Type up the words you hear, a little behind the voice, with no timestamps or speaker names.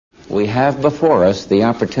we have before us the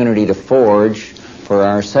opportunity to forge for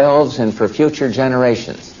ourselves and for future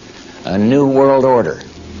generations a new world order,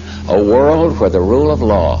 a world where the rule of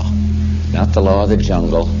law, not the law of the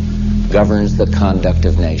jungle, governs the conduct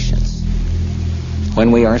of nations. When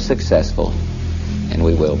we are successful, and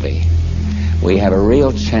we will be, we have a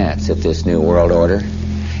real chance at this new world order,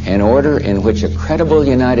 an order in which a credible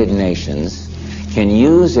United Nations can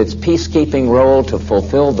use its peacekeeping role to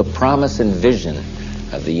fulfill the promise and vision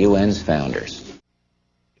of the UN's founders.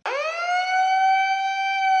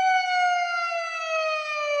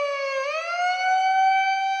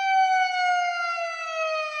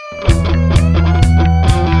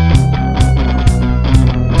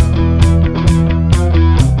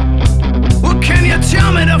 Well, can you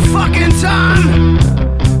tell me the fucking time?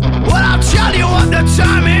 Well, I'll tell you what the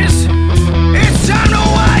time is. It's time to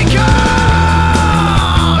wake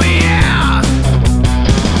up, yeah.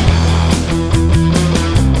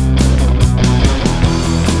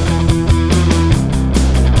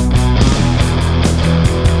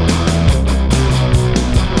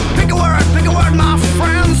 Pick a word, my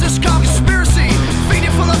friends. This called conspiracy. Feed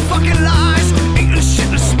it full of fucking lies. Eating shit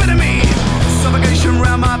and spitting me. Suffocation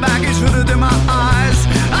round my back is hooded in my eyes.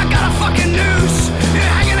 I got a fucking noose.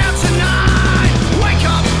 You're hanging out tonight. Wake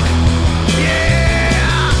up.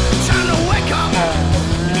 Yeah. Time to wake up.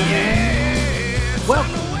 Yeah.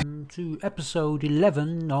 Welcome to episode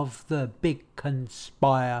 11 of the Big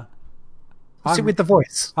Conspire. Sit with the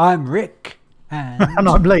voice. I'm Rick, and And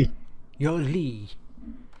I'm Lee. you're Lee.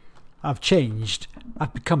 I've changed.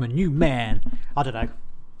 I've become a new man. I don't know.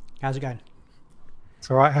 How's it going? It's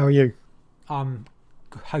all right. How are you? I'm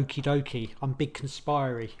hokey dokey. I'm Big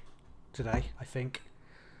Conspire today, I think.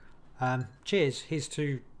 Cheers. Here's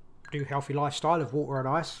to do healthy lifestyle of water and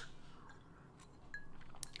ice.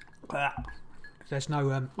 There's no,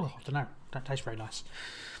 I don't know. Don't taste very nice.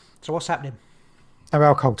 So what's happening? No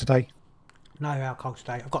alcohol today. No alcohol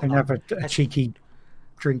today. I've got Don't none. have a cheeky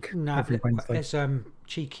drink No, every Wednesday. there's some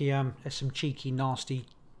cheeky, nasty,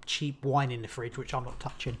 cheap wine in the fridge which I'm not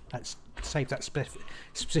touching. That's save that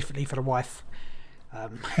specifically for the wife.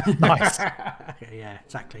 Nice. Yeah,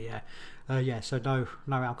 exactly. Yeah, yeah. So no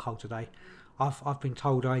alcohol today. I've been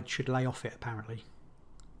told I should lay off it apparently,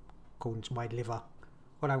 according to my liver.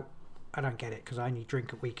 Well, I don't get it because I only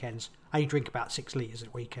drink at weekends. I only drink about 6 litres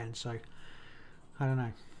at weekends, so I don't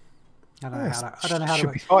know. I don't know how Should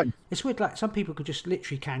to. be fine. It's weird. Like some people could just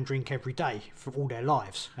literally can drink every day for all their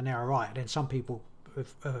lives, and they're all right. And then some people,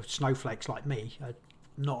 snowflakes like me, are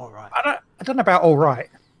not all right. I don't know about all right.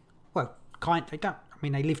 Well, they don't. I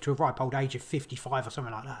mean, they live to a ripe old age of 55 or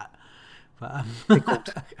something like that. But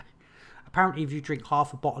apparently, if you drink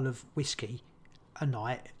half a bottle of whiskey a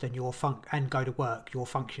night, then and go to work, you're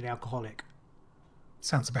functioning alcoholic.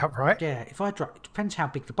 Sounds about right. Yeah, if I drink, it depends how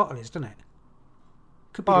big the bottle is, doesn't it?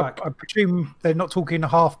 Could be I presume they're not talking a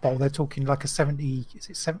half bottle. They're talking like a 70. Is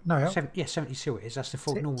it 7? No. 70 seal it is. That's the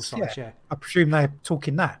full normal size. Yeah. I presume they're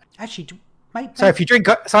talking that. Actually, mate. So if you drink,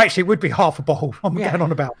 so actually it would be half a bottle. I'm going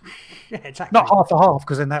on about. Yeah, exactly. Not half a half,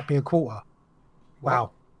 because then that'd be a quarter.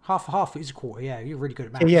 Wow. Half a half is a quarter. Yeah, you're really good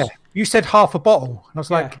at maths. Yeah. You said half a bottle, and I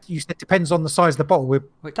was like, you said depends on the size of the bottle. Well,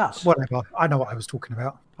 it does. Whatever. I know what I was talking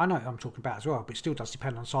about. I know what I'm talking about as well, but it still does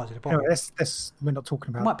depend on the size of the bottle. No, we're not talking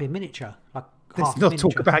It about. might be a miniature, like Let's half not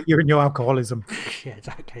miniature. talk about you and your alcoholism. Yeah,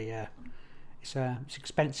 exactly. Yeah, it's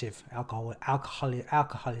expensive.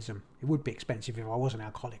 Alcoholism. It would be expensive if I was an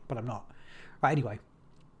alcoholic, but I'm not. Right. Anyway,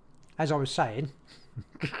 as I was saying,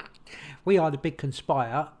 we are the Big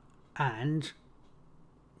Conspire, and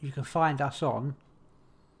you can find us on.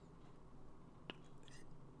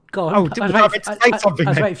 Go on. Oh, did I meant to say something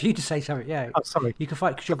I was then? waiting for you to say something. Yeah. Oh, sorry. You can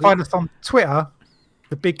find. Cause Find us on Twitter,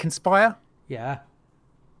 The Big Conspire, Yeah.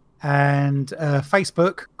 and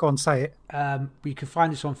Facebook. Go on, say it. You can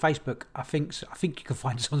find us on Facebook. I think you can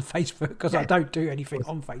find us on Facebook because I don't do anything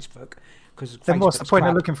on Facebook. Then what's the point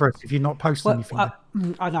of looking for us if you're not posting anything?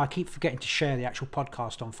 I know I keep forgetting to share the actual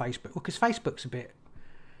podcast on Facebook because Facebook's a bit.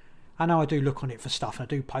 I know I do look on it for stuff and I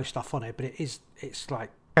do post stuff on it, but it's like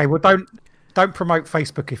Okay, well, don't promote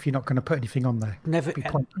Facebook if you're not going to put anything on there. never.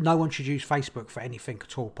 No one should use Facebook for anything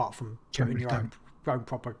at all apart from putting Generally your own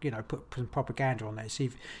proper, put some propaganda on there. See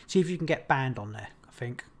if you can get banned on there. I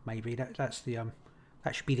think maybe that's the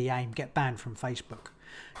that should be the aim. Get banned from Facebook.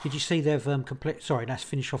 Did you see they've Sorry, let's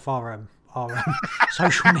finish off our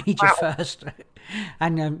social media first.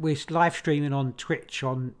 And we're live streaming on Twitch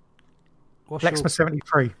on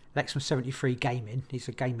Lexma73. Lexma73 Gaming. It's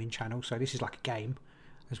a gaming channel, so this is like a game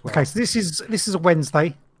as well. Okay, so this is a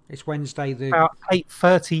Wednesday. It's Wednesday, About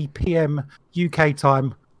 8:30 p.m. UK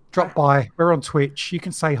time. Drop by. We're on Twitch. You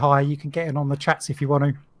can say hi. You can get in on the chats if you want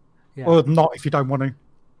to. Yeah. Or not if you don't want to.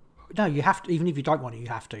 No, you have to. Even if you don't want to, you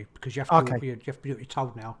have to, because you have to. You have to do what you're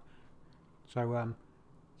told now. So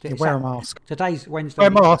wear a mask. Today's Wednesday. Wear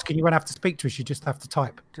a mask, and you won't have to speak to us. You just have to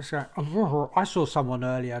type. Just go, I saw someone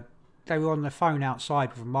earlier. They were on the phone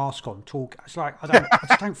outside with a mask on, talking. It's like I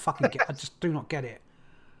just don't fucking get. I just do not get it.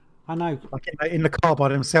 I know. Like in the car by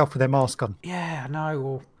themselves with their mask on. Yeah, I know.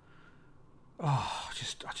 Or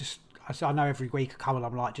I know every week I come and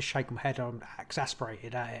I'm like, just shake my head. I'm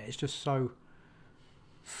exasperated at it. It's just so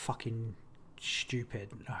fucking stupid.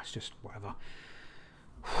 No, it's just whatever.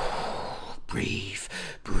 Breathe.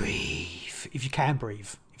 If you can breathe.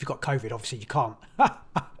 If you've got COVID, obviously you can't.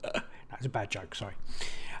 That's a bad joke. Sorry.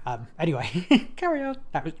 Anyway, carry on.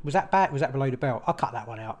 Was that bad? Was that below the belt? I'll cut that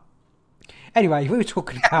one out. Anyway, we were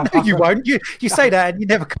talking about. No, you won't. You say that and you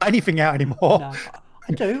never cut anything out anymore. No,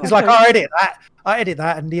 I do. I edit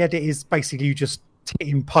that, and the edit is basically you just hit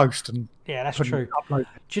in post and. Yeah, that's true. Upload.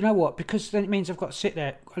 Do you know what? Because then it means I've got to sit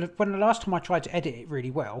there. When the last time I tried to edit it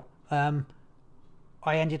really well, I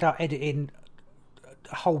ended up editing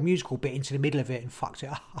a whole musical bit into the middle of it and fucked it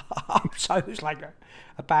up. So it was like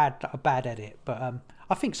a bad edit. But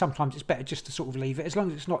I think sometimes it's better just to sort of leave it, as long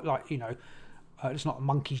as it's not like, it's not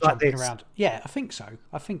monkeys like jumping this. around. Yeah, I think so.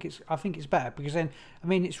 I think it's better, because then, I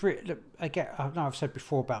mean, it's really. I know I've said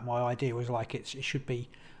before about my idea was like it should be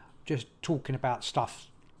just talking about stuff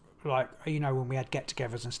like, when we had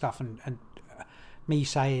get-togethers and stuff, and me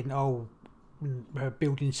saying, oh,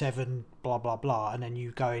 Building 7, blah blah blah, and then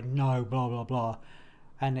you going, no, blah blah blah,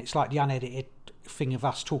 and it's like the unedited thing of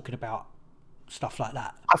us talking about stuff like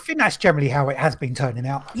that. I think that's generally how it has been turning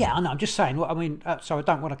out. Yeah, I know. I'm just saying. Well, I mean, so I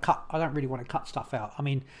don't really want to cut stuff out. I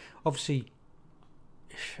mean, obviously,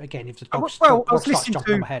 again, if the dog starts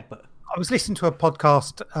jumping on my head, but I was listening to a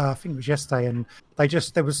podcast. I think it was yesterday, and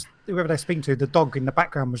there was whoever they're speaking to. The dog in the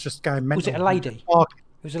background was just going mental. Was it a lady?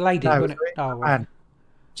 It was a lady, no, wasn't it? Oh, man.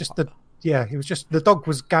 It was just the dog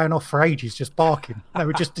was going off for ages, just barking. They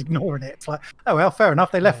were just ignoring it. It's like, oh well, fair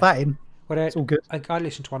enough. They left that in. Well, it's all good. I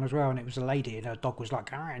listened to one as well, and it was a lady, and her dog was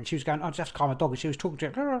like, and she was going, I just have to calm my dog, and she was talking to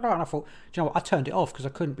it, and I thought, do you know what? I turned it off because I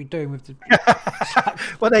couldn't be doing with the.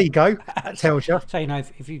 Well, there you go. That tells you. So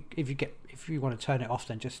if you want to turn it off,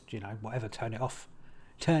 then just whatever, turn it off.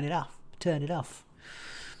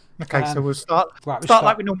 Okay, so we'll start. Right, start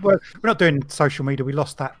like we're not doing social media. We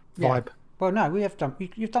lost that vibe. Yeah. Well, no, we have done.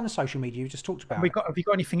 You've done the social media. You just talked about. Have you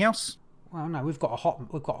got anything else? Well, no, we've got a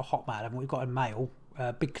hotmail, haven't we? We've got a mail.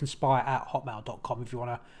 Big Conspire @hotmail.com if you want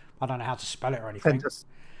to. I don't know how to spell it or anything. Send us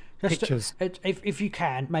pictures. If you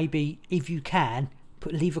can,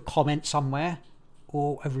 leave a comment somewhere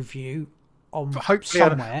or a review on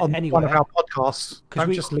somewhere, on anywhere. one of our podcasts.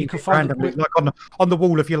 Don't just leave it randomly, it, like on the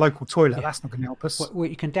wall of your local toilet. Yeah. That's not going to help us. Well,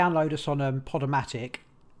 you can download us on Podomatic.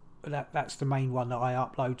 That's the main one that I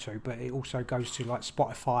upload to, but it also goes to like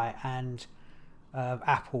Spotify and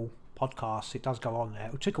Apple Podcasts. It does go on there.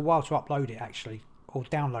 It took a while to upload it actually, or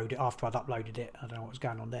download it after I'd uploaded it. I don't know what was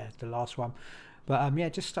going on there, the last one. But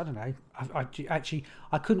just I don't know.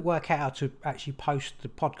 I couldn't work out how to actually post the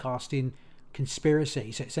podcast in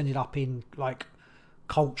conspiracy, so it's ended up in like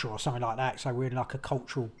culture or something like that. So we're in like a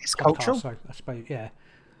cultural podcast. Cultural. So I suppose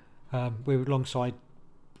we're alongside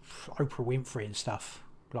Oprah Winfrey and stuff,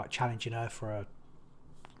 like challenging her for a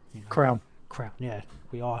crown. Yeah,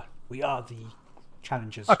 we are the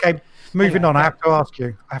challengers. Okay, moving on. I have to ask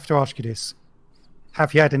you this.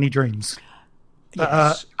 Have you had any dreams?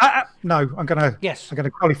 Yes. No, I'm gonna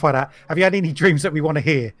qualify that. Have you had any dreams that we want to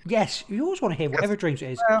hear? Yes, you always want to hear whatever dreams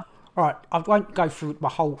it is. All right, I won't go through my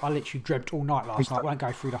whole. I literally dreamt all night last night. I won't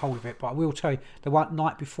go through the whole of it, but I will tell you the one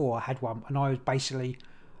night before I had one, and I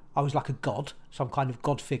was like a god, some kind of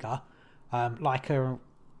god figure, like a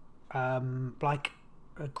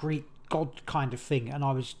Greek god kind of thing, and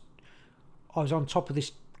I was on top of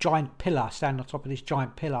this giant pillar, standing on top of this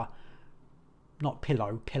giant pillar, not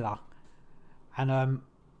pillar, and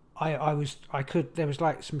there was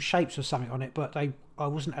like some shapes or something on it, but I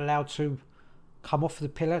wasn't allowed to come off the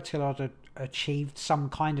pillar till I'd achieved some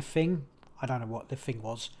kind of thing. I don't know what the thing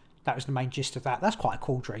was. That was the main gist of that. That's quite a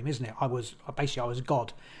cool dream, isn't it? I was a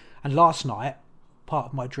god, and last night, part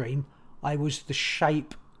of my dream, I was the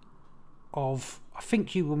shape of, I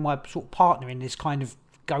think you were my sort of partner in this kind of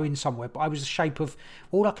going somewhere, but I was the shape of,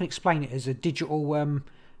 all I can explain it as a digital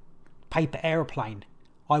paper aeroplane.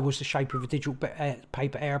 I was the shape of a digital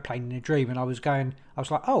paper aeroplane in a dream, and I was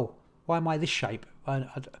like, oh, why am I this shape? And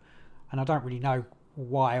I don't really know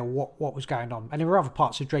why or what was going on. And there were other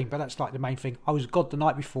parts of the dream, but that's like the main thing. I was God the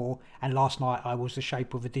night before, and last night I was the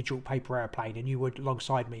shape of a digital paper airplane, and you were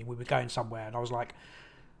alongside me, and we were going somewhere, and I was like,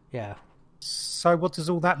 yeah. So what does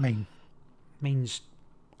all that mean? It means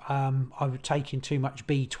I was taking too much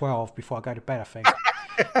B12 before I go to bed, I think.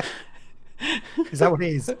 Is that what it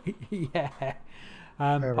is? Yeah.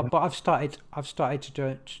 But I've started to do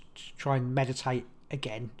it, to try and meditate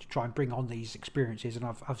again, to try and bring on these experiences, and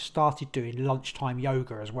I've started doing lunchtime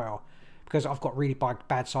yoga as well, because I've got really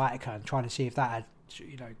bad sciatica, and trying to see if that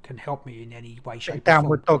can help me in any way, shape, or form.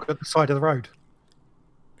 Downward dog at the side of the road.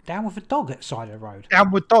 Down with a dog at the side of the road.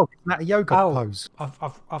 Downward dog, isn't that a yoga pose?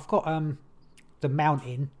 I've got the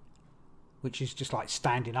mountain, which is just like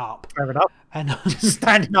standing up. Fair enough. And just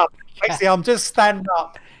standing up. Basically, I'm just standing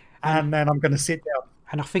up, and then I'm going to sit down.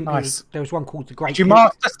 And I think there was one called the Great. Did you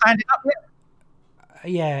master standing up yet?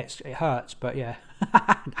 Yeah, it hurts, but yeah.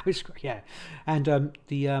 Yeah. And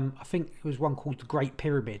I think it was one called the Great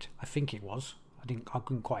Pyramid. I think it was. I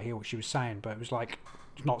couldn't quite hear what she was saying, but it was like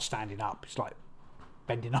not standing up. It's like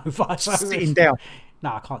bending over. So sitting down.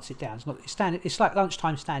 No, I can't sit down. It's standing. It's like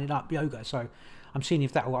lunchtime standing up yoga. So I'm seeing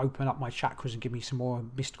if that will open up my chakras and give me some more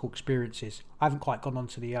mystical experiences. I haven't quite gone on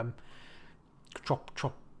to the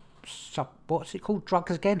what's it called?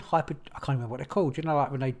 Drugs again? I can't remember what they're called. You know, like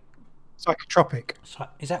when they psychotropic.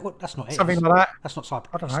 Is that what? That's not it. Something like that. That's not cyber.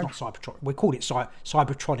 I don't know. It's not cybertronic. We called it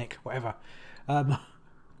cybertronic, whatever.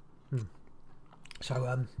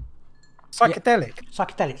 So psychedelic. Yeah,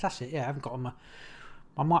 psychedelics. That's it. Yeah, I haven't got them.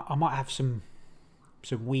 I might have some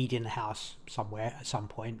weed in the house somewhere at some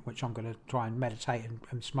point, which I'm going to try and meditate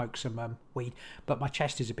and smoke some weed. But my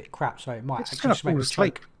chest is a bit crap, so it might it's actually just make me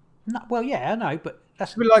asleep. No, well, yeah, I know, but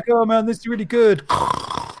that's be like, oh man, this is really good.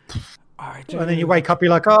 And then you wake up,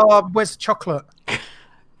 you're like, oh, where's the chocolate?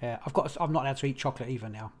 Yeah, I'm not allowed to eat chocolate either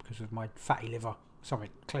now because of my fatty liver,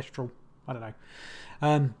 something cholesterol. I don't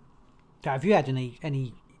know. Have you had any?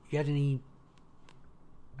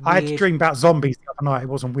 I had to dream about zombies the other night. It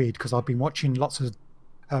wasn't weird because I've been watching lots of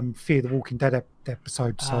Fear the Walking Dead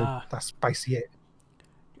episodes, so that's basically it.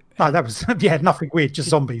 No, that was nothing weird, just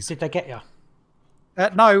zombies. Did they get you?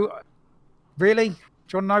 No, really? Do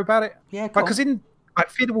you want to know about it? Yeah, because in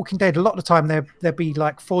Fear the Walking Dead, a lot of the time there'd be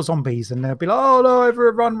like 4 zombies, and they'll be like, "Oh no,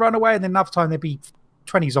 everyone run away!" And then another time there'd be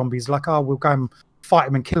 20 zombies, like, "Oh, we'll go and fight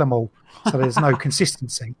them and kill them all." So there's no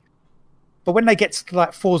consistency. But when they get to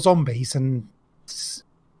like 4 zombies, and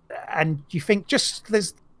you think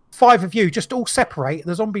there's 5 of you, just all separate.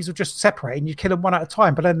 The zombies will just separate, and you kill them one at a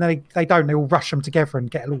time. But then they don't. They all rush them together and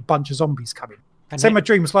get a little bunch of zombies coming. And so my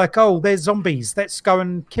dream was like, oh, there's zombies. Let's go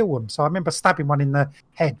and kill them. So I remember stabbing one in the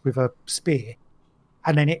head with a spear,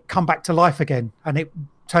 and then it come back to life again. And it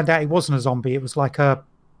turned out it wasn't a zombie. It was like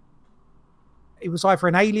it was either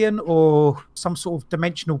an alien or some sort of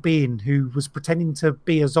dimensional being who was pretending to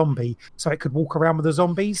be a zombie so it could walk around with the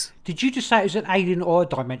zombies. Did you just say it was an alien or a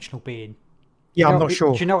dimensional being? Yeah, I'm not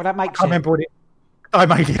sure. Do you know what that makes? I remember what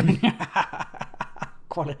I'm alien.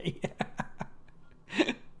 Quality.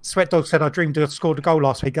 Sweat Dog said, I dreamed I scored a goal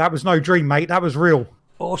last week. That was no dream, mate. That was real.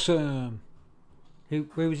 Awesome. Who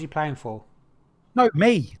was he playing for? No,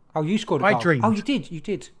 me. Oh, you scored a goal. I dreamed. Oh, you did. You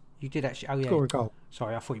did actually. Oh, yeah. Score a goal.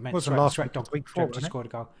 Sorry, I thought you meant Sweat Dog. Week 4, scored a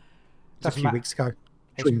goal. It was a few weeks ago.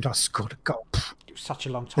 Dreamed I scored a goal. It was such a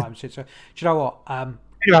long time since. Do you know what?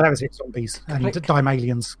 Anyway, that was it. Zombies and dime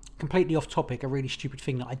aliens. Completely off topic. A really stupid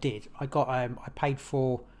thing that I did. I paid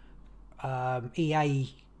for EA.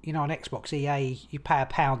 You know, on Xbox, EA, you pay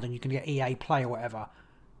 £1 and you can get EA Play or whatever.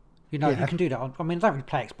 You know, you can do that. I mean, I don't really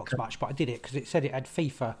play Xbox much, but I did it because it said it had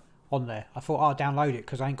FIFA on there. I thought, I'll download it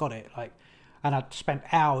because I ain't got it. And I'd spent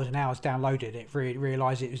hours and hours downloading it.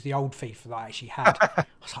 Realised it was the old FIFA that I actually had. I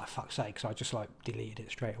was like, fuck's sake, so I just deleted it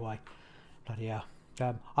straight away. Bloody hell.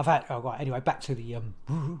 I've had. Oh, right. Anyway, back to the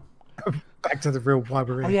back to the real why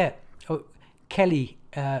we're here. Oh yeah, Kelly,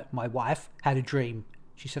 my wife, had a dream.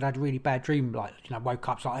 She said, I had a really bad dream, woke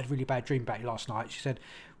up, I had a really bad dream about you last night. She said,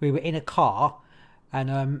 we were in a car,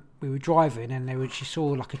 and we were driving, and she saw,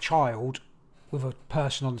 like, a child with a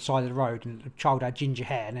person on the side of the road, and the child had ginger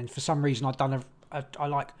hair, and then for some reason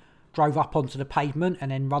I drove up onto the pavement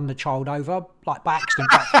and then run the child over, like, by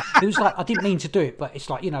accident. It was like, I didn't mean to do it, but it's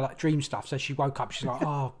like, like dream stuff. So she woke up, she's like,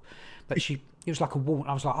 oh, but it was like a wall, and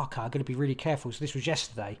I was like, okay, I'm going to be really careful. So this was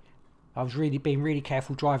yesterday. I was being really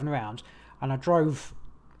careful driving around, and I drove...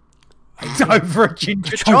 over a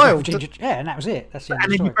ginger child. Yeah, and that was it. That's the end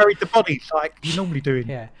and of the then story. You buried the body like you normally do.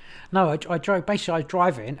 Yeah. No, I drove. Basically, I was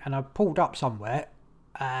driving and I pulled up somewhere,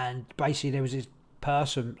 and basically there was this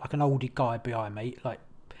person, like an oldie guy behind me,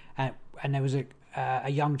 and there was a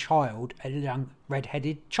young child, a young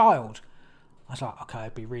red-headed child. I was like, okay,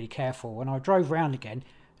 I'd be really careful. When I drove around again,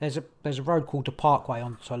 there's a road called the Parkway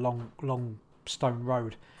onto a long stone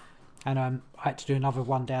road, and I had to do another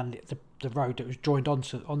one down the road that was joined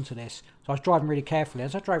onto this. So I was driving really carefully.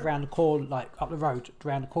 As I drove around the corner, like up the road,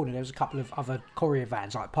 around the corner, there was a couple of other courier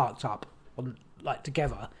vans like parked up on like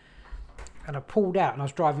together. And I pulled out and I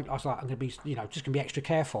was driving. I was like, I'm going to be, just going to be extra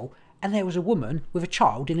careful. And there was a woman with a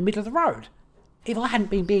child in the middle of the road. If I hadn't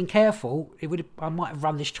been being careful, I might have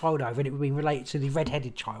run this child over, and it would have been related to the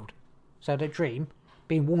red-headed child. So the dream,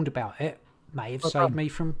 being warned about it, may have saved me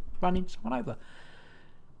from running someone over.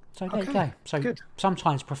 So there you go. So good.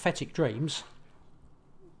 Sometimes prophetic dreams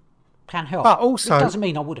can help. But also, it doesn't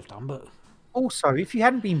mean I would have done, but also, if you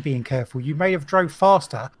hadn't been being careful, you may have drove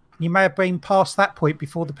faster. You may have been past that point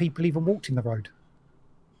before the people even walked in the road.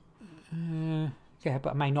 Yeah, but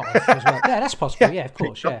I may not have as well. Yeah, that's possible. Yeah, of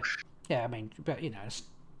course. Yeah, yeah. I mean, but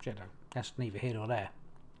that's neither here nor there.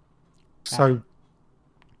 So,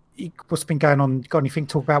 what's been going on? Got anything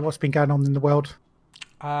to talk about? What's been going on in the world?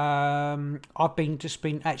 I've been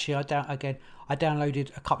actually. I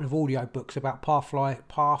downloaded a couple of audio books about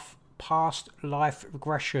past life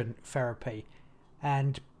regression therapy,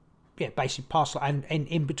 and basically past and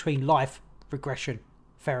in between life regression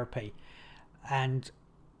therapy, and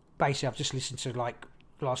basically I've just listened to like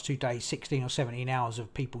the last 2 days, 16 or 17 hours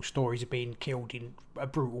of people's stories of being killed in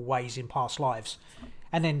brutal ways in past lives.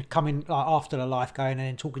 And then coming after the life going and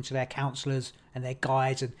then talking to their counsellors and their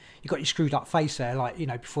guides, and you got your screwed up face there,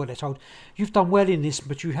 before they're told you've done well in this,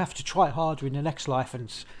 but you have to try harder in the next life.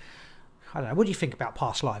 And I don't know. What do you think about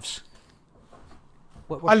past lives?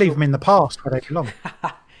 I leave them in the past where they belong.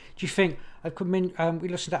 Do you think? We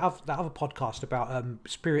listened to that other podcast about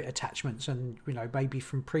spirit attachments, and maybe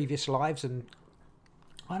from previous lives, and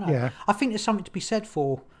I don't know. Yeah. I think there's something to be said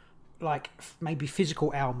for like maybe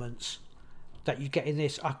physical ailments that you get in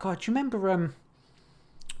this. Oh God, do you remember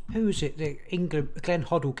who is it? Glenn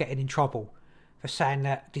Hoddle getting in trouble for saying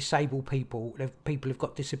that disabled people have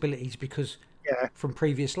got disabilities because from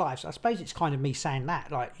previous lives. I suppose it's kind of me saying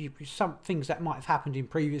that, like some things that might have happened in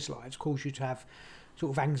previous lives cause you to have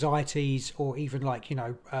sort of anxieties, or even like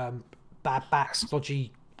bad backs,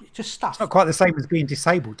 dodgy, just stuff. It's not quite the same as being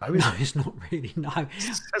disabled, though, is it? No, it's not really. No,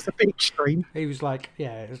 that's a bit extreme. He was like,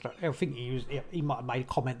 I think he might have made a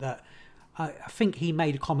comment that. I think he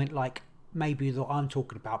made a comment like maybe that I'm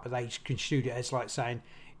talking about, but they construed it as like saying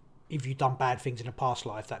if you've done bad things in a past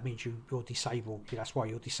life, that means you're disabled. That's why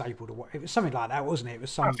you're disabled, or what? It was something like that, wasn't it? It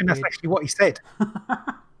was something. I think that's actually what he said.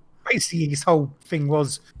 Basically, his whole thing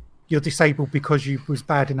was you're disabled because you was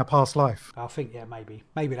bad in a past life. I think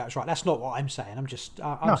maybe that's right. That's not what I'm saying. I'm just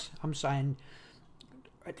I'm saying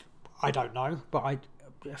I don't know, but I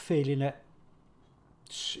feeling that.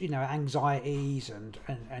 Anxieties and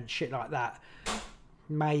shit like that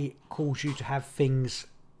may cause you to have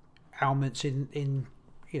ailments in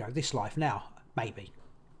this life now. Maybe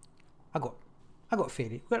I got a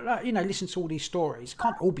feeling. But listen to all these stories.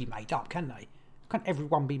 Can't all be made up, can they? Can't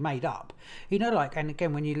everyone be made up? And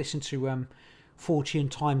again, when you listen to Fortune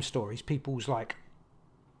Time stories, people's like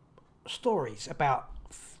stories about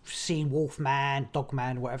seeing Wolfman,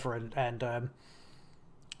 Dogman, whatever, and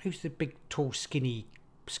who's the big, tall, skinny,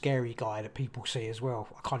 scary guy that people see as well?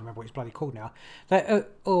 I can't remember what he's bloody called now.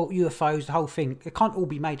 Or UFOs, the whole thing. It can't all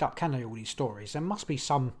be made up, can they, all these stories? There must be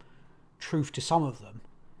some truth to some of them.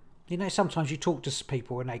 Sometimes you talk to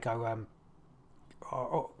people and they go,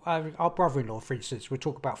 our brother-in-law, for instance, would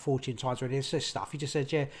talk about 14 times when there's this stuff. He just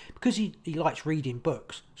said, because he likes reading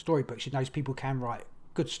books, storybooks, he knows people can write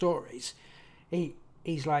good stories.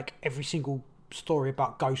 He's like, every single story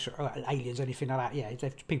about ghosts or aliens, anything like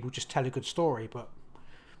that, people just tell a good story, but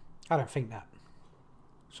I don't think that.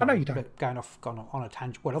 I know you don't. Going on a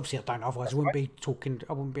tangent. Well, obviously I don't. Otherwise, I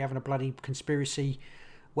wouldn't be having a bloody conspiracy,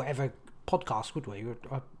 whatever podcast, would we?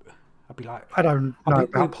 I'd be like, I don't know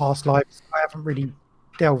about past lives. I haven't really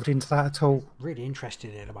delved into that at all. Really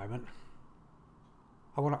interested in it at the moment.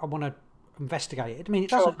 I want to investigate it. I mean, it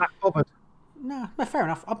doesn't. That bothered. No, fair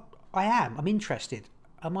enough. I am. I'm interested.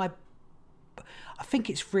 I think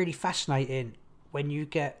it's really fascinating when you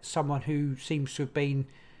get someone who seems to have been,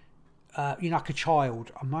 like a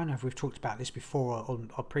child. I don't know if we've talked about this before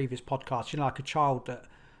on our previous podcasts. Like a child that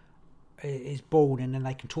is born and then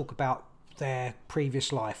they can talk about their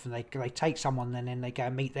previous life, and they take someone and then they go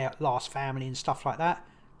and meet their last family and stuff like that.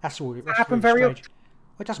 That's all. That happens very often.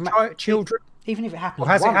 Well, it doesn't matter. Children. Even if it happens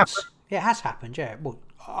has once. It happened? Yeah, it has happened, yeah. Well,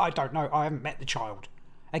 I don't know. I haven't met the child.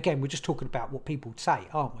 Again, we're just talking about what people say,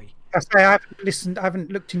 aren't we? I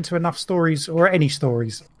haven't looked into enough stories or any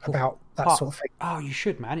stories about that sort of thing. Oh, you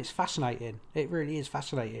should, man. It's fascinating. It really is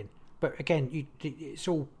fascinating. But again, it's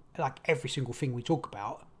all like every single thing we talk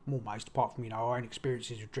about, almost, apart from our own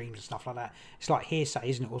experiences with dreams and stuff like that. It's like hearsay,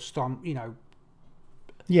 isn't it? Or some,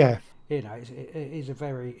 Yeah. You know, it is a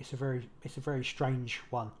very strange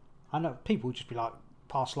one. I know people would just be like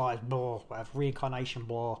past lives, blah, whatever, reincarnation,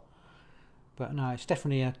 blah. But no, it's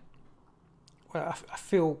definitely a. Well, I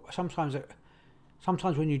feel sometimes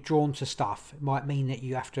when you're drawn to stuff, it might mean that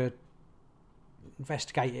you have to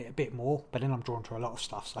investigate it a bit more. But then I'm drawn to a lot of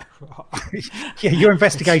stuff, so yeah, your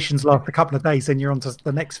investigations last a couple of days, then you're on to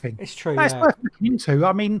the next thing. it's true. It's worth looking into.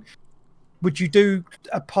 I mean, would you do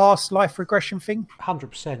a past life regression thing?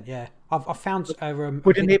 100%. Yeah, I've found.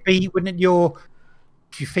 Wouldn't it be? Wouldn't your?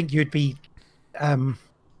 Do you think you'd be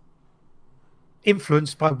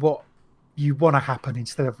influenced by what you want to happen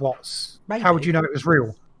instead of what's? Maybe. How would you know it was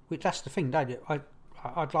real? That's the thing, don't you?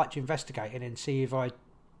 I'd like to investigate it and see if I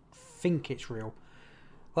think it's real.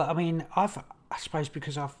 Well, I mean, I suppose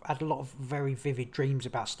because I've had a lot of very vivid dreams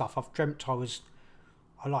about stuff. I've dreamt I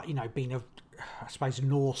like, you know, being I suppose a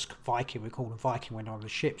Norse Viking, we call them Viking when on the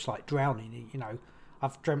ships, like drowning. You know,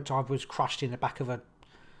 I've dreamt I was crushed in the back of a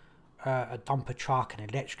dumper truck and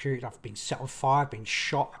electrocuted. I've been set on fire, been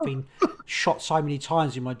shot. I've been shot so many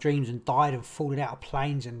times in my dreams and died and fallen out of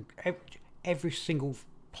planes and every single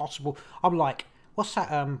possible. I'm like, what's that?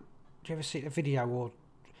 Do you ever see the video or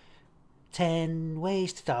 10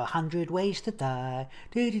 ways to die, 100 ways to die?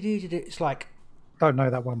 It's like, don't know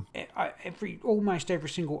that one. Almost every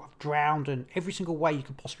single I've drowned and every single way you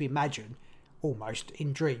can possibly imagine, almost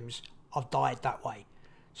in dreams, I've died that way.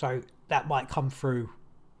 So that might come through.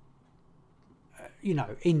 You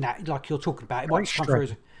know, in that, like you're talking about, it might come through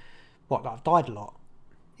as what, I've died a lot.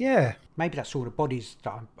 Yeah. Maybe that's all the bodies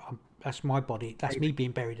that that's my body. That's me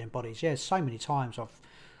being buried in bodies. Yeah, so many times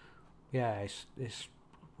it's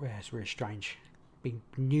really strange. Being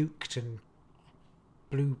nuked and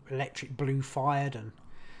electric blue fired, and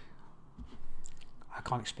I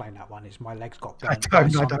can't explain that one. Is my legs got burned?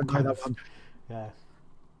 I don't know that one. Yeah.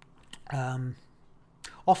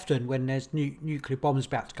 Often when there's nuclear bombs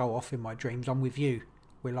about to go off in my dreams, I'm with you.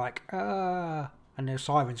 We're like, and there's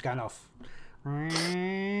sirens going off.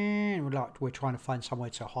 And we're trying to find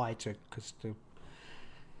somewhere to hide to, because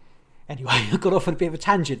anyway, I got off on a bit of a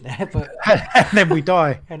tangent there, but and then we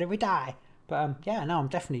die. But yeah, no, I'm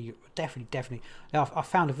definitely. I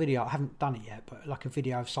found a video. I haven't done it yet, but like a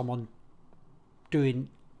video of someone putting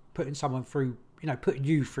someone through, you know, putting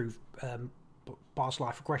you through past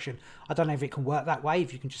life regression. I don't know if it can work that way.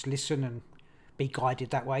 If you can just listen and be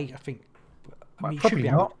guided that way, I think. I mean, probably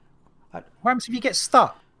not. What happens if you get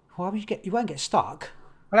stuck? Well, you won't get stuck.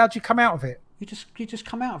 Well, how do you come out of it? You just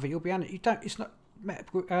come out of it. You'll be on it. You don't. It's not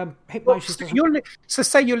hypnosis. So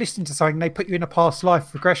say you're listening to something, they put you in a past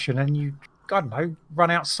life regression, and you, I don't know,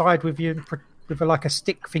 run outside with like a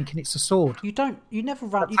stick, thinking it's a sword. You never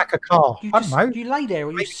run. Attack a car. I don't know. You lay there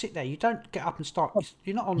or you sit there. You don't get up and start.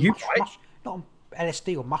 You're not on. Not on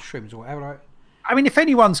LSD or mushrooms or whatever. Like. I mean, if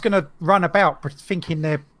anyone's going to run about thinking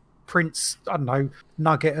they're Prince, I don't know,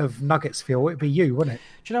 Nugget of Nuggetsville, it'd be you, wouldn't it?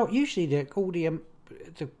 Do you know what? Usually,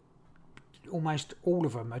 almost all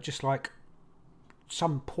of them are just like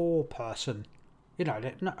some poor person. You know,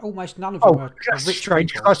 almost none of them are rich.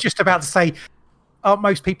 Strange. People. I was just about to say, aren't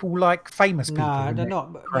most people like famous people? No, they're not.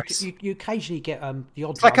 You occasionally get the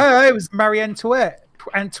odd. It's like, oh, it was Marie Antoinette,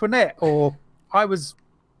 or I was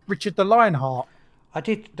Richard the Lionheart. I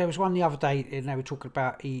did. There was one the other day, and they were talking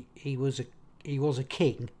about he was a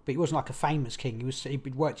king, but he wasn't like a famous king.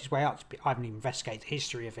 He'd worked his way up. I haven't even investigated the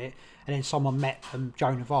history of it. And then someone met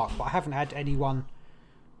Joan of Arc, but I haven't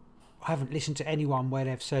listened to anyone where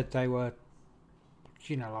they've said they were,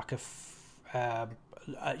 you know, like a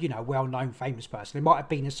well-known famous person. They might have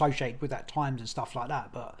been associated with that times and stuff like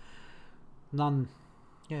that, but none.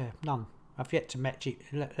 Yeah, none. I've yet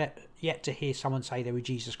to hear someone say they were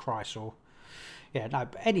Jesus Christ or,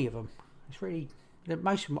 but any of them. It's really.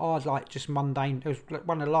 Most of them are like just mundane. It was like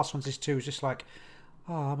one of the last ones. This too was just like,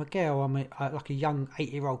 oh, I'm a girl. I'm like a young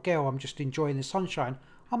 8-year-old girl. I'm just enjoying the sunshine.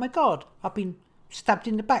 Oh my God, I've been stabbed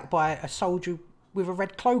in the back by a soldier with a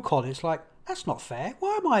red cloak on. It's like, that's not fair.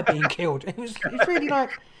 Why am I being killed? It's really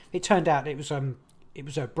like. It turned out it was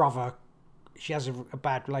her brother. She has a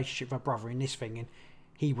bad relationship with her brother in this thing, and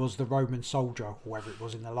he was the Roman soldier, or whoever it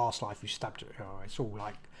was in the last life who stabbed her. Oh, it's all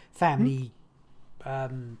like family.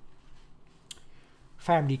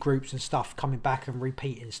 Family groups and stuff coming back and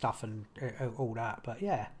repeating stuff and all that. But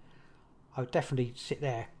yeah, I would definitely sit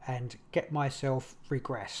there and get myself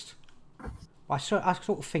regressed. I sort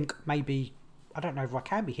of think maybe, I don't know if I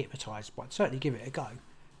can be hypnotised, but I'd certainly give it a go.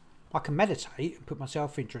 I can meditate and put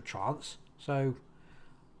myself into a trance. So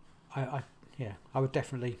I would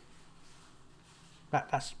definitely,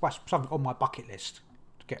 that's something on my bucket list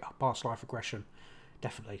to get past life regression.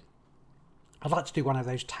 Definitely. I'd like to do one of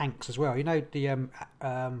those tanks as well. You know, the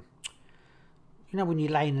You know when you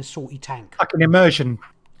lay in a salty tank? Like an immersion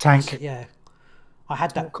tank. Yeah. I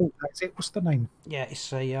had that. What called that? Is it? What's the name? Yeah,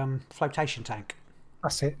 it's a flotation tank.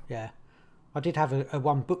 That's it. Yeah. I did have a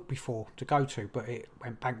one book before to go to, but it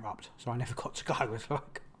went bankrupt, so I never got to go. It was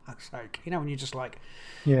like, fuck's sake. You know, when you're just like,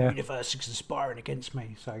 Yeah. the universe is conspiring against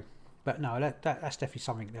me. So, but no, that's definitely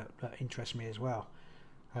something that interests me as well.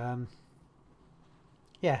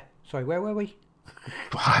 Yeah. Sorry, where were we?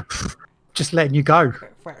 Just letting you go.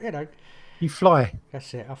 You know, You fly.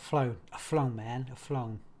 that's it. I've flown, man. I've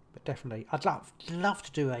flown. But definitely, I'd love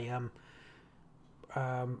to do a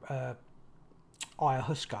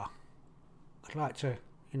ayahuasca. I'd like to,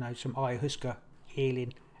 some ayahuasca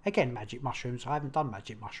healing. Again, magic mushrooms. I haven't done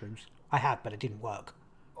magic mushrooms. I have, but it didn't work.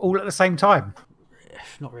 All at the same time.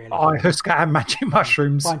 Not really. Ayahuasca and magic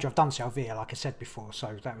mushrooms. Mind you, I've done salvia, like I said before,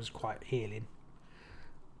 so that was quite healing.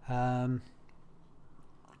 I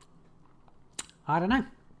don't know.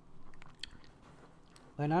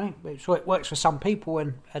 So it works for some people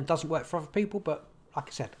and doesn't work for other people, but like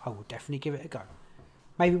I said, I will definitely give it a go.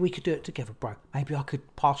 Maybe we could do it together, bro. Maybe I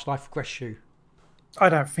could past life regress you. I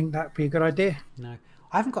don't think that'd be a good idea. No.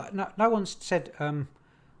 I haven't got... No one's said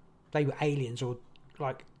they were aliens or,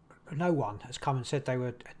 like, no one has come and said they were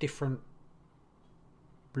a different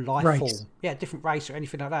life Race. form. Yeah, different race or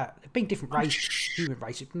anything like that. There've been different races, human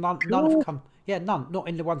races. None have come... Yeah, none. Not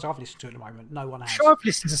in the ones I've listened to at the moment. No one has. Sure, I've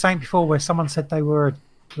listened to something before where someone said they were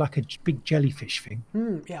like a big jellyfish thing.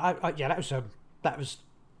 Yeah, that was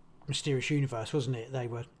Mysterious Universe, wasn't it? They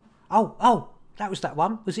were... Oh, that was that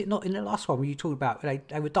one. Was it not in the last one where you talked about they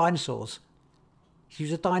were dinosaurs? She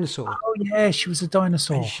was a dinosaur. Oh, yeah, she was a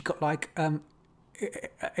dinosaur. And she got, like,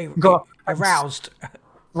 Got aroused.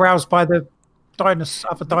 Roused by the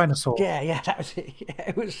other dinosaur. Yeah, that was it. Yeah,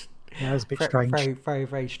 it was... Yeah, that was a bit strange. Very, very,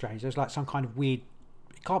 very strange. There's like some kind of weird...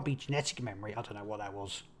 It can't be genetic memory. I don't know what that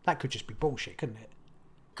was. That could just be bullshit, couldn't it?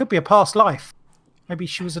 Could be a past life. Maybe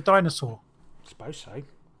she was a dinosaur. I suppose so.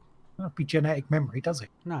 That'd be genetic memory, does it?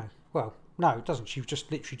 No. Well, no, it doesn't. She was just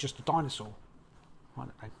literally just a dinosaur. I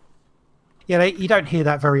don't know. Yeah, you don't hear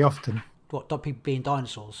that very often. What, people being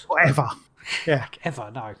dinosaurs? Whatever. Yeah. Ever,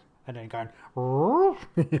 no. And then going...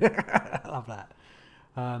 I love that.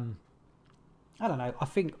 I don't know. I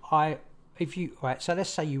think so let's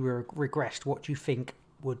say you were regressed. What do you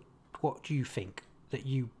think that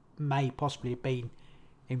you may possibly have been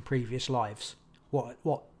in previous lives?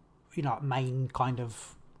 What main kind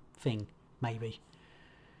of thing maybe?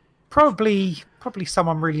 Probably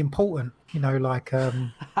someone really important. Like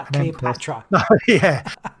an Cleopatra. No, yeah.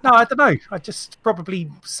 No, I don't know. I just probably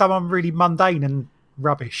someone really mundane and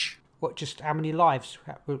rubbish. What? Just how many lives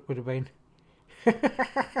would have been?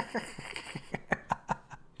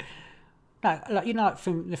 No, like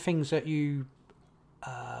from the things that you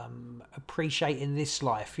appreciate in this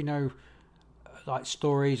life, like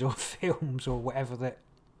stories or films or whatever that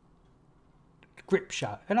grips you.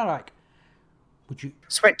 Would you?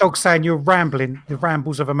 Sweat Dog saying you're rambling. The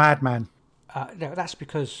rambles of a madman. No, that's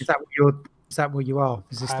because. Is that what you are?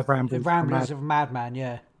 Is this the rambles? The ramblings of a madman.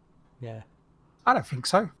 Yeah. I don't think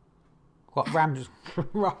so. What rambles?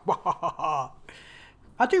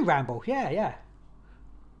 I do ramble. Yeah.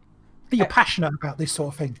 But you're passionate about this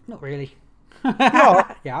sort of thing. Not really.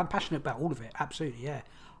 Yeah. Yeah, I'm passionate about all of it. Absolutely, yeah.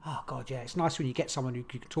 Oh, God, yeah. It's nice when you get someone who you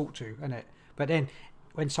can talk to, isn't it? But then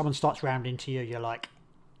when someone starts rambling to you, you're like,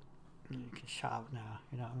 you can shut up now.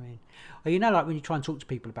 You know what I mean? Or like when you try and talk to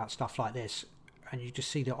people about stuff like this and you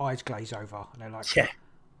just see their eyes glaze over and they're like, yeah.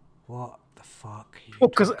 What the fuck?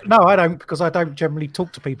 I don't, because I don't generally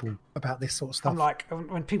talk to people about this sort of stuff. I'm like,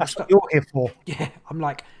 when people That's what you're here for. Yeah, I'm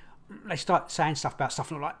like, they start saying stuff about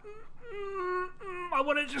stuff and I'm like, I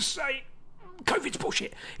want to just say COVID's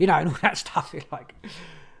bullshit, and all that stuff. You're like,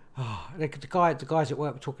 the guys at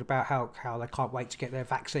work were talking about how they can't wait to get their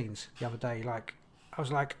vaccines the other day. Like, I was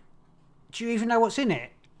like, do you even know what's in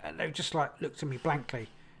it? And they just like looked at me blankly,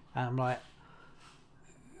 and I'm like,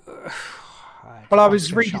 well, I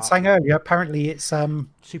was reading saying earlier. Apparently, it's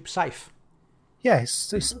super safe. Yeah,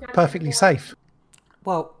 it's perfectly safe.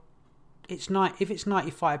 Well, if it's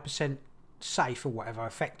 95% safe or whatever,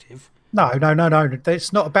 effective. No.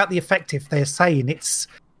 It's not about the effective. They're saying it's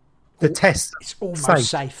the test. It's almost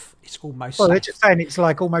safe. It's almost well, safe. they're just saying it's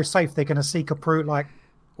like almost safe. They're going to seek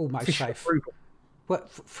almost safe. Approval. But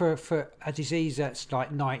for a disease that's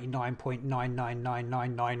like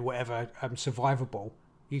 99.99999 whatever survivable,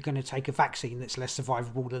 you're going to take a vaccine that's less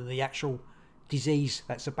survivable than the actual disease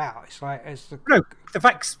that's about. It's like no, the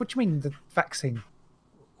vaccine. What do you mean the vaccine?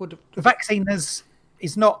 The vaccine is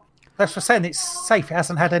not. That's for saying it's safe. It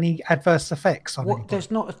hasn't had any adverse effects on anybody. There's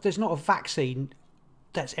not a vaccine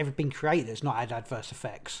that's ever been created that's not had adverse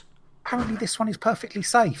effects. apparently this one is perfectly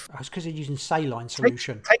safe. It's because they're using saline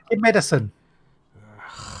solution. Take your medicine.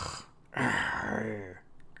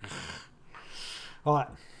 All right.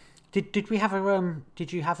 Did we have a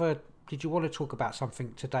Did you want to talk about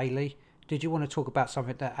something today, Lee? Did you want to talk about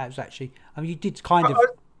something that was actually? I mean, you did kind of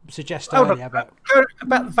suggest earlier about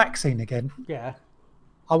the vaccine again. Yeah.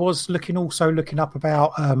 I was looking up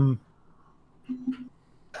about.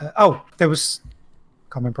 There was.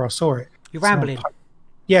 Can't remember. I saw it. You're rambling.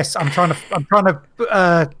 Yes, I'm trying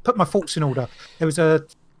to put my thoughts in order. There was a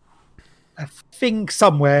thing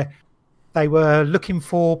somewhere. They were looking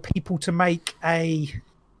for people to make an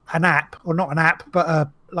app, or not an app, but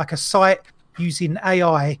like a site using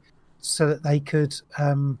AI, so that they could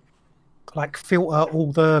like filter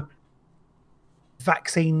all the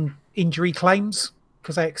vaccine injury claims,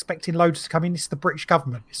 because they're expecting loads to come in. It's the British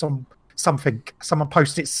government. It's on something. Someone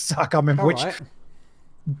posted it. I can't remember which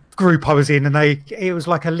group I was in, and it was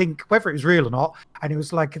like a link, whether it was real or not, and it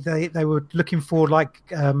was like they were looking for like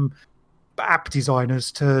app designers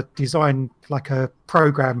to design like a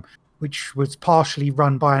program which was partially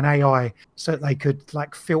run by an AI, so that they could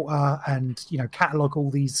like filter and catalog all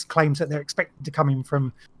these claims that they're expecting to come in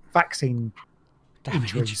from vaccine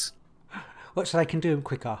injuries. What, so they can do them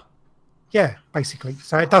quicker? Yeah, basically.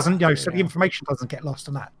 So it doesn't, so the information doesn't get lost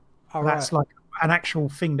on that. That's like an actual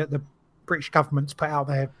thing that the British government's put out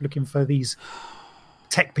there, looking for these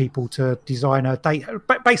tech people to design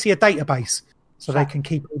basically a database, so they can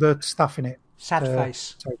keep all the stuff in it. Sad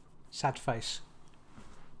face.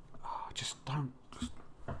 Oh, just don't.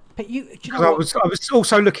 But do you know what? I was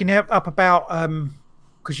also looking up about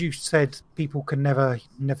because you said people can never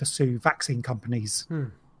sue vaccine companies.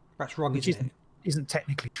 That's wrong, which isn't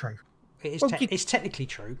technically true. It's technically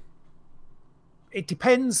true. It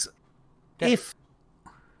depends if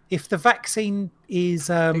the vaccine is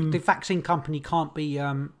the vaccine company can't be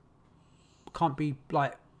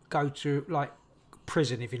like go to like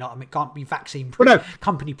prison, if you know what I mean. Can't be vaccine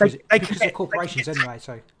company prison because they're corporations anyway.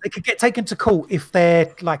 So they could get taken to court if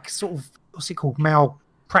they're like sort of what's it called,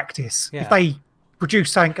 malpractice. Yeah. If they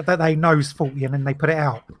produce something that they know is faulty and then they put it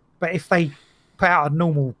out. But if they put out a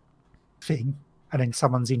normal thing and then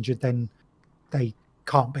someone's injured, then they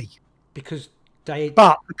can't be, because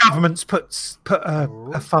but the government's put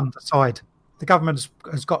a fund aside. The government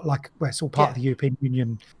has got like, well, it's all part of the European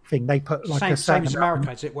Union thing. They put like same as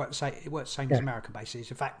America. It works same as America basically.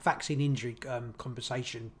 It's a vaccine injury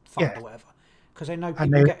compensation fund or whatever, because they know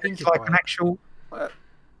people get injured. Like by an actual,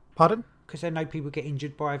 pardon? Because they know people get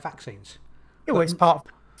injured by vaccines. Yeah, well, it's part of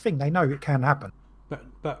the thing. They know it can happen.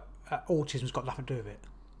 But autism's got nothing to do with it.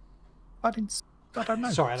 I don't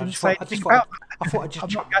know. Sorry, I thought I'd just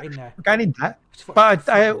chuck that in there. We're going into that. But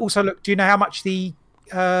I also look. Do you know how much the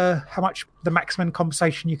maximum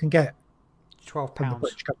compensation you can get?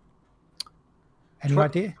 £12. Any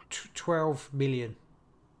idea? 12 million.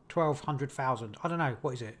 1,200,000. I don't know.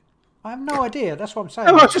 What is it? I have no idea. That's what I'm saying.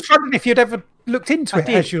 No, I was just wondering if you'd ever looked into it.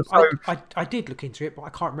 I did look into it, but I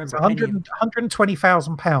can't remember.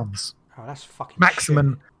 £120,000. Oh, that's fucking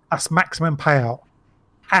maximum. Shit. That's maximum payout.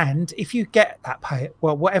 And if you get that payout,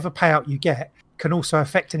 well, whatever payout you get can also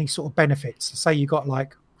affect any sort of benefits. So say you got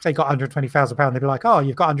 £120,000, they'd be like, oh,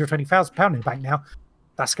 you've got £120,000 in the bank now.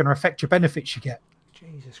 That's going to affect your benefits you get.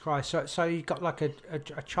 Jesus Christ! So you got like a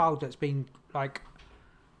child that's been like,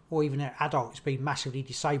 or even an adult that's been massively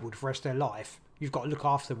disabled for the rest of their life. You've got to look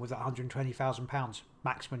after them with that £120,000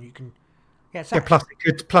 maximum. You can,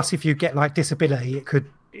 plus if you get like disability, it could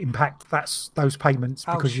impact those payments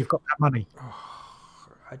because you've got that money.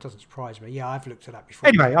 It doesn't surprise me. Yeah, I've looked at that before.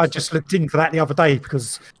 Anyway, I just looked into that the other day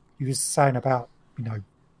because he was saying about,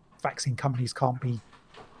 vaccine companies can't be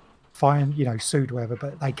fined, sued or whatever,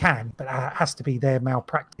 but they can. But it has to be their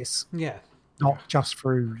malpractice. Yeah. Not just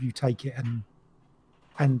through you take it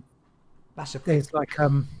and there's like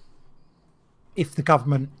if the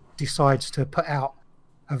government decides to put out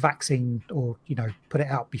a vaccine or put it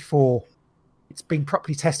out before it's been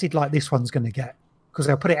properly tested, like this one's going to get, because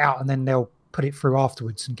they'll put it out and then they'll put it through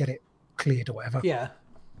afterwards and get it cleared or whatever. Yeah.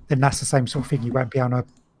 Then that's the same sort of thing. You won't be able to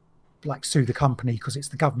like sue the company because it's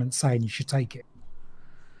the government saying you should take it.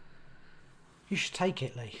 You should take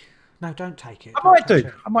it, Lee. No, don't take it. I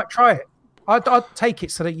might try it. I'd take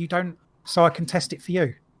it so I can test it for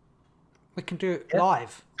you. We can do it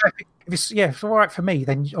live. If it's all right for me,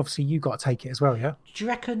 then obviously you got to take it as well, yeah? Do you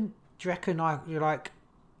reckon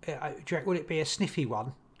would it be a sniffy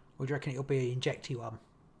one, or do you reckon it'll be an injecty one?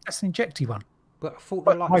 That's an injecty one. But I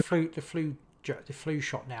thought the flu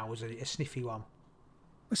shot now was a sniffy one.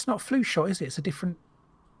 It's not a flu shot, is it? It's a different.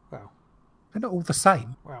 Well, they're not all the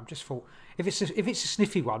same. Well, I'm just thought if it's a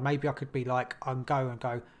sniffy one, maybe I could be like, go,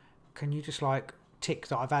 can you just like tick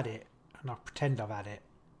that I've had it and I pretend I've had it?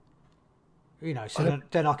 You know, so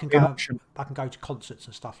then I can go to concerts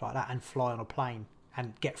and stuff like that and fly on a plane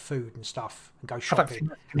and get food and stuff and go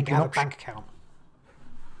shopping and have a bank account.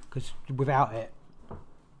 Because without it,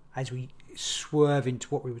 as we swerve into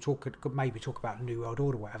what we were talking, could maybe talk about the New World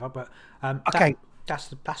Order or whatever, but okay,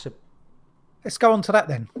 that's a. Let's go on to that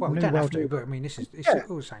then. Well, we don't have to, but I mean, it's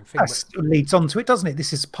all the same thing. That leads on to it, doesn't it?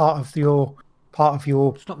 This is part of your.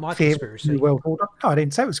 It's not my conspiracy. New World Order. No, I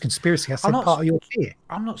didn't say it was conspiracy. I said part of your fear.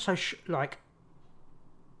 I'm not so like.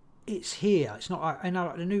 It's here. It's not. I know,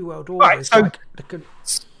 like the New World Order. Right.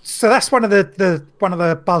 So that's one of the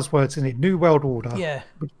buzzwords, isn't it? New World Order. Yeah.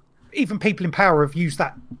 Even people in power have used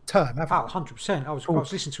that term. 100%. I was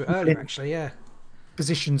listening to it earlier, actually. Yeah.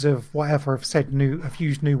 Positions of whatever have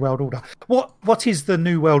used New World Order. What is the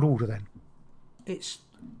New World Order then? It's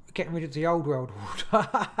getting rid of the old World Order.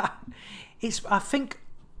 I think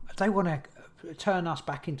they want to turn us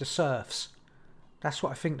back into serfs. That's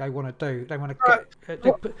what I think they want to do. They want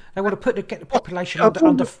to get the population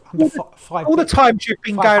under 5. All the times you've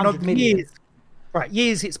been going on years. Right,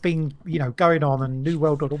 years it's been going on and New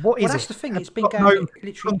World Order. What is it? Well, that's the thing. It's been going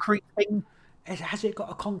literally concrete thing. Has it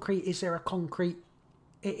got a concrete? Is there a concrete?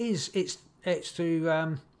 It is. It's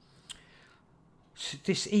to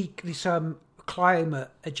this climate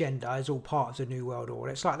agenda is all part of the New World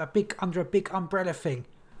Order. It's like under a big umbrella thing,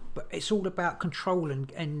 but it's all about control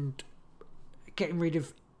and getting rid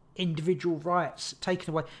of individual rights,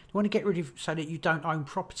 taken away. They want to get rid of so that you don't own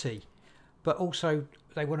property, but also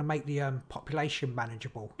they want to make the population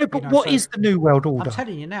manageable. Yeah, but what is the New World Order? I'm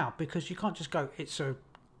telling you now, because you can't just go. The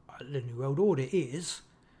New World Order is.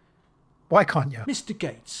 Why can't you? Mr.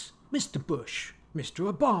 Gates, Mr. Bush, Mr.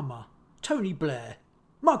 Obama, Tony Blair,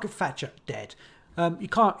 Margaret Thatcher dead. You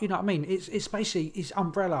can't. You know what I mean? It's basically this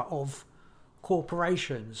umbrella of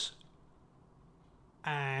corporations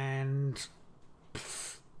and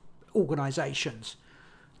organisations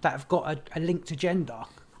that have got a linked agenda,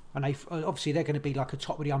 and they're going to be like a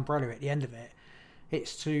top of the umbrella at the end of it.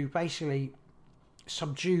 It's to basically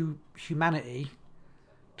subdue humanity,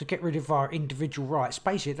 to get rid of our individual rights.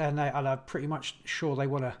 Basically, and I'm pretty much sure they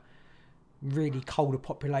want to really cull the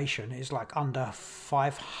population. It's like under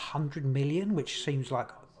 500 million, which seems like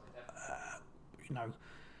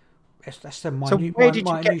that's the minute, so where did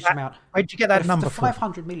you get that? Amount. Where did you get that number the from?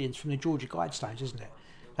 500 million's from the Georgia Guidestones, isn't it?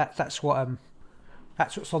 That's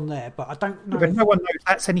what's on there. But I don't know. But no one knows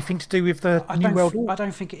that's anything to do with the New World Order. I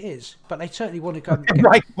don't think it is. But they certainly want to go.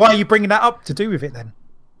 Why are you bringing that up to do with it then?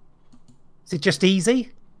 Is it just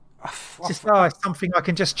easy? It's something I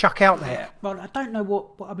can just chuck out there. Yeah. Well, I don't know what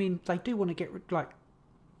I mean. They do want to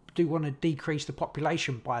want to decrease the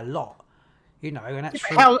population by a lot, and that's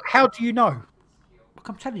how do you know? Look,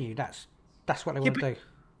 I'm telling you, that's what they want to do.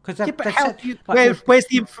 Because where's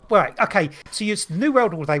the right? Okay, so it's the New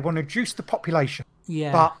World Order. They want to reduce the population.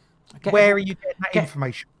 Yeah, but where are you getting that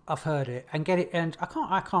information? I've heard it and get it, and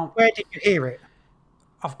I can't. Where did you hear it?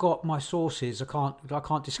 I've got my sources. I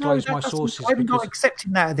can't disclose my sources. I'm not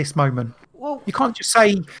accepting that at this moment. Well, you can't just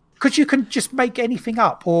say, because you can just make anything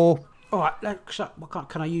up. Or all right,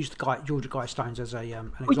 can I use the Georgia Guidestones as an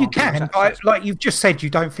example? Well, you can. Like you've just said,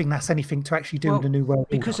 you don't think that's anything to actually do with the New World Order.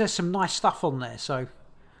 Because there's some nice stuff on there. So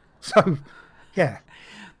yeah.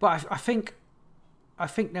 But I think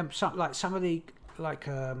them some of the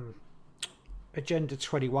Agenda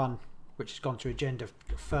 21, which has gone to Agenda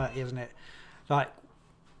 30, isn't it? Like,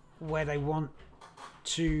 where they want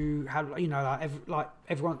to have,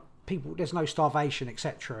 everyone, people, there's no starvation,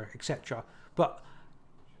 etc., etc. But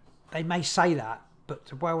they may say that, but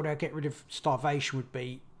the way they'll get rid of starvation would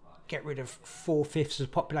be get rid of 4/5 of the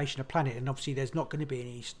population of the planet, and obviously there's not going to be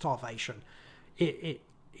any starvation. They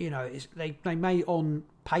may on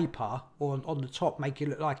paper or on the top make it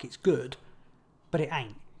look like it's good, but it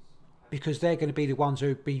ain't, because they're going to be the ones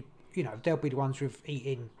who be, they'll be the ones who have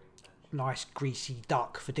eating nice greasy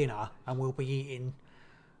duck for dinner, and we'll be eating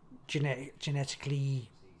genetically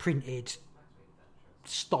printed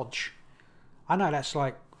stodge. I know that's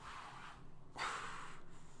like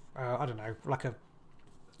I don't know, like a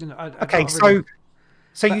okay.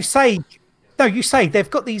 So you say they've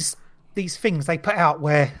got these things they put out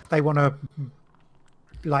where they want to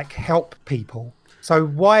help people. So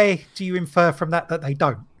why do you infer from that they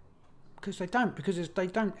don't? Because they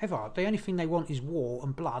don't ever. The only thing they want is war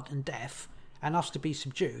and blood and death, and us to be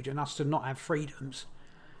subdued and us to not have freedoms,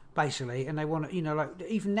 basically. And they want to,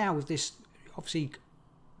 even now with this, obviously,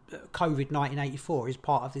 COVID 1984 is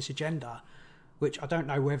part of this agenda, which I don't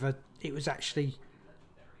know whether it was actually,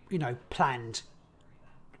 planned.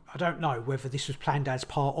 I don't know whether this was planned as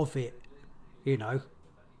part of it,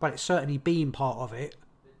 but it's certainly been part of it.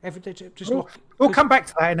 We'll come back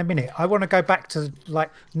to that in a minute. I want to go back to like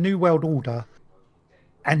New World Order,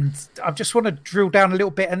 and I just want to drill down a little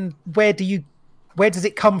bit. And where does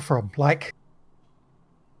it come from? Like,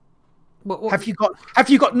 have you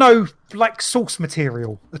got no like source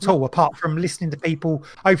material at all apart from listening to people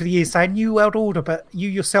over the years saying New World Order, but you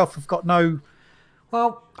yourself have got no.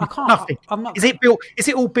 Well, I can't. Nothing. I'm not. Is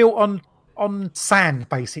it all built on sand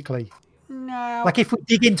basically? No. Like if we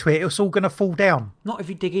dig into it, it's all going to fall down. Not if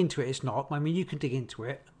you dig into it, it's not. I mean, you can dig into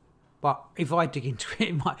it, but if I dig into it,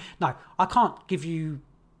 it might. No, I can't give you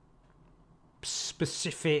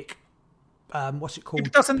specific. What's it called?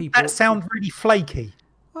 Doesn't that sound really flaky?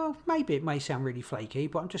 Well, maybe it may sound really flaky,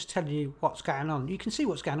 but I'm just telling you what's going on. You can see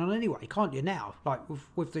what's going on anyway, can't you? Now, like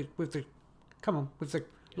with the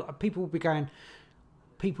people will be going.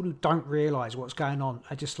 People who don't realise what's going on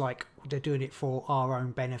are just like they're doing it for our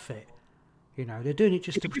own benefit. You know, they're doing it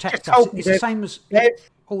just to protect us. It's the same as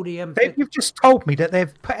all the. You've just told me that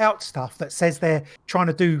they've put out stuff that says they're trying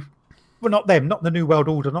to do. Well, not them, not the New World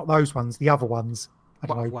Order, not those ones. The other ones. I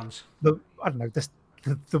don't know. Ones? I don't know.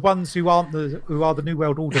 The ones who are the New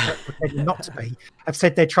World Order but pretending not to be have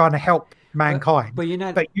said they're trying to help mankind. But you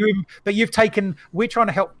know, you've taken. We're trying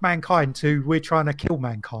to help mankind to. We're trying to kill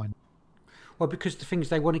mankind. Well, because the thing is,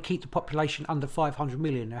 they want to keep the population under 500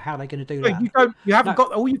 million. How are they going to do that? You haven't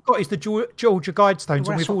got. All you've got is the Georgia Guidestones,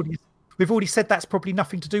 and we've already said that's probably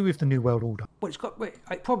nothing to do with the New World Order. Well,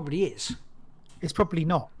 it probably is. It's probably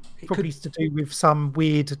not. It's probably to do with some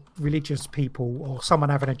weird religious people or someone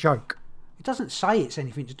having a joke. It doesn't say it's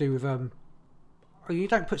anything to do with Or you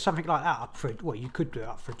don't put something like that up for. Well, you could do it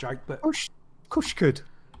up for a joke, but of course you could.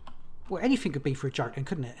 Well, anything could be for a joke, then,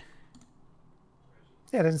 couldn't it?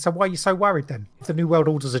 Yeah, then so why are you so worried then? If the New World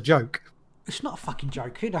Order's a joke. It's not a fucking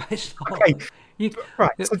joke, you know. It's not. Okay,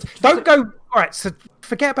 right. So don't go. All right. So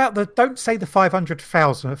forget about the. Don't say the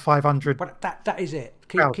 500,000. 500. But that is it.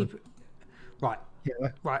 Keep it. Right. Yeah.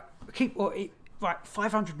 Right. Right.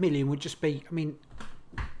 500 million would just be. I mean,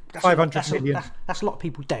 500 million. That's a lot of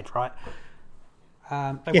people dead, right?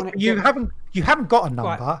 You haven't got a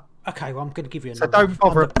number. Right. Okay, well, I'm going to give you a so number. So don't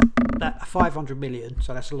bother. That 500 million,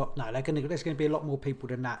 so that's a lot. No, there's going to be a lot more people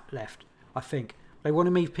than that left, I think. They want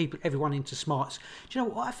to move everyone into smarts. Do you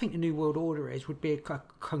know what I think the New World Order would be a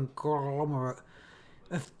conglomerate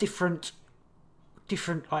of different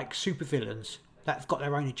like supervillains that have got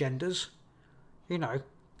their own agendas. You know,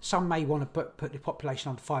 some may want to put the population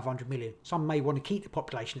under 500 million. Some may want to keep the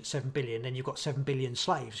population at 7 billion. Then you've got 7 billion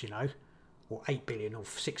slaves, you know, or 8 billion or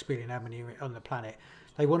 6 billion, how many are on the planet.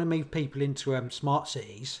 They want to move people into smart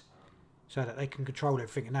cities so that they can control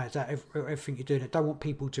everything. And that's everything you're doing. They don't want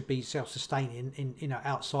people to be self-sustaining in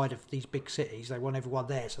outside of these big cities. They want everyone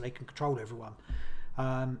there so they can control everyone.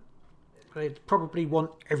 They probably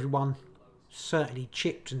want everyone certainly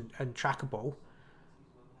chipped and trackable.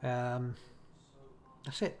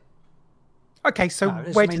 That's it. Okay, so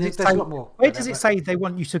where does it say they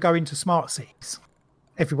want you to go into smart cities?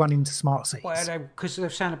 Everyone into smart cities? Well, because they're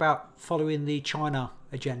saying about following the China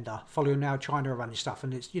agenda, following how China are running stuff,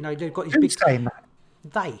 and it's, you know, they've got these Who's saying that?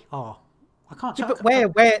 They are. I can't. Yeah, but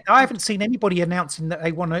where? I haven't seen anybody announcing that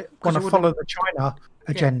they want to follow the China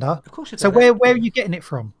agenda. Yeah, of course. So where are you getting it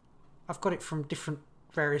from? I've got it from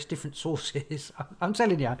various different sources. I'm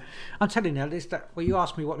telling you. This that. Well, you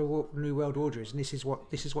asked me what the New World Order is, and this is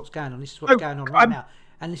what's going on. This is what's going on right now,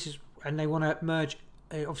 and they want to merge.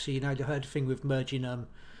 Obviously, you know, they heard the thing with merging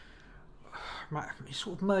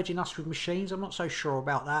sort of merging us with machines. I'm not so sure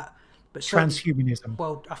about that, but transhumanism.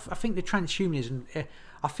 Well, I think the transhumanism.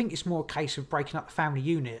 I think it's more a case of breaking up the family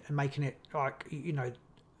unit and making it like, you know,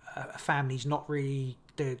 a family's not really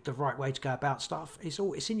the right way to go about stuff.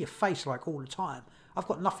 It's in your face like all the time. I've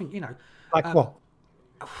got nothing, you know. Like what?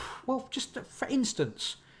 Well, just for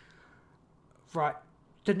instance, right,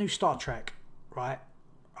 the new Star Trek, right.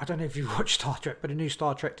 I don't know if you've watched Star Trek, but the new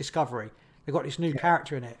Star Trek Discovery, they've got this new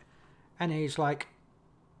character in it, and he's like,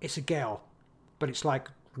 it's a girl, but it's like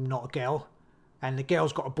not a girl, and the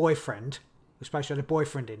girl's got a boyfriend. We're supposed to have a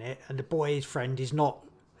boyfriend in it, and the boy's friend is not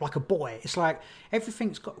like a boy. It's like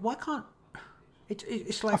everything's got. Why can't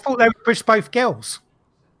it's like? I thought they were both girls.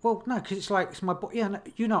 Well, no, because it's like it's my boy. Yeah, no,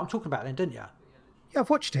 you know what I'm talking about, then, didn't you? Yeah, I've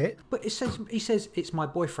watched it. But he says it's my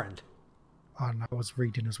boyfriend. Oh no, I was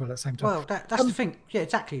reading as well at the same time. Well, that's the thing. Yeah,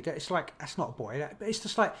 exactly. It's like, that's not a boy. But it's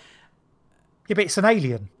just like... Yeah, but it's an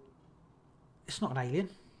alien. It's not an alien.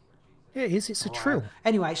 Yeah, it is. It's a trill.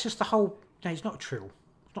 Anyway, it's just the whole... No, he's not a trill.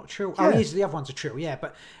 It's not a trill. Yeah. Oh, he is. The other one's a trill, yeah.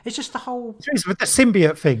 But it's just the whole... It's with the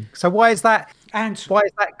symbiote thing. So why is that And why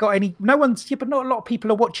has that got any? No one's. Yeah, but not a lot of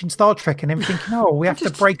people are watching Star Trek and then thinking, "Oh, we have to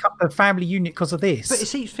break up the family unit because of this." But it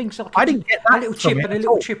seems things like I didn't get that a little chip and a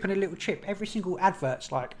little chip and a little chip. Every single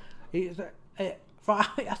advert's like.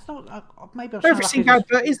 I thought maybe I'm every single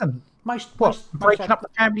advert isn't. Most breaking up the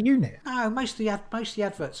family unit. No, most of the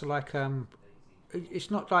adverts are like it's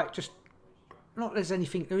not like just not there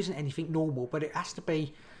isn't anything normal, but it has to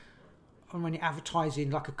be. And when you're advertising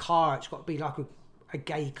like a car, it's got to be like a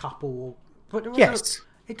gay couple. But yes,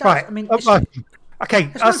 it does. Right. I mean,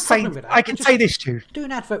 okay. I can say this to you: do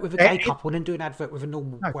an advert with a gay couple, and then do an advert with a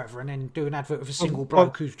normal whatever, and then do an advert with a single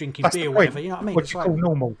bloke who's drinking beer, or whatever. You know what I mean? What you call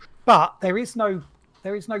normal, but there is no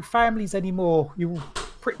families anymore. You will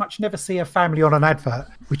pretty much never see a family on an advert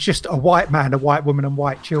with just a white man, a white woman, and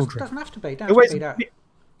white children. It doesn't have to be. Don't have to be that.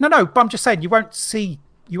 No. But I'm just saying you won't see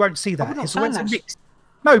that. I'm not saying that.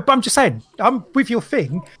 No, but I'm just saying I'm with your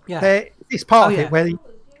thing. Yeah. There is part of it where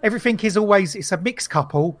everything is always it's a mixed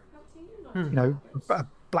couple. You know, a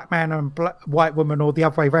black man and white woman, or the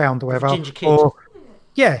other way around, or whatever. Ginger kid. Or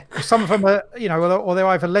some of them are, or they're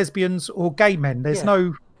either lesbians or gay men. There's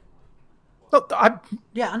no. Look, I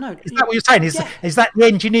know. Is that what you're saying? Is that the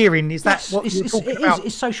engineering? Is that what you're talking about?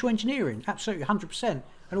 It's social engineering, absolutely, 100%.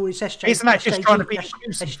 And all this SJ. Isn't that just trying to be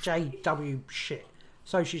inclusive? SJW shit.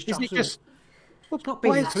 So she's Isn't it just? It's not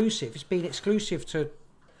being inclusive. It's being exclusive to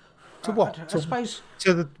what? I suppose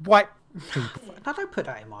to the white people. No, don't put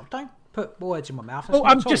that in my. Don't put words in my mouth. Well,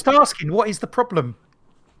 I'm just asking. What is the problem?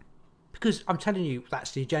 Because I'm telling you,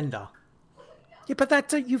 that's the agenda. Yeah, but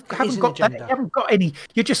you haven't got that. You haven't got any.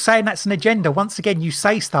 You're just saying that's an agenda. Once again, you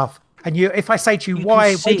say stuff, and if I say to you,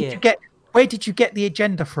 where did you get the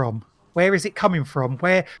agenda from? Where is it coming from?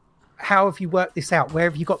 How have you worked this out? Where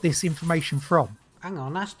have you got this information from? Hang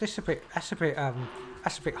on, that's a bit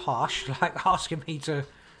harsh. Like asking me to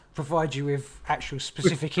provide you with actual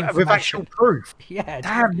specific information. With actual proof. Yeah.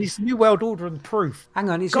 Damn, this New World Order and proof. Hang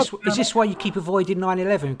on, is this why you keep avoiding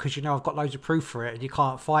 9/11? Because I've got loads of proof for it, and you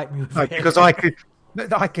can't fight me with it. Because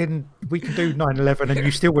we can do 9/11, and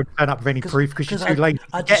you still wouldn't turn up with any proof because you're too lazy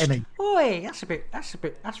to get any. Boy,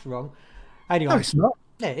 that's wrong. Anyway, no, it's not.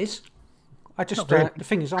 Yeah, it is. I just really. The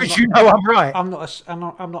thing is, I'm right. I'm not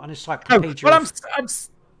an encyclopedia. No, well,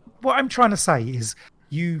 what I'm trying to say is,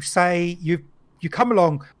 you say you come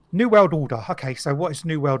along. New World Order. Okay, so what is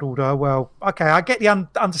New World Order? Well, okay, I get the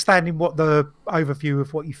understanding what the overview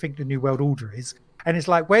of what you think the New World Order is, and it's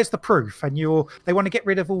like, where's the proof? And they want to get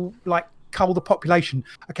rid of all, like, cull the population.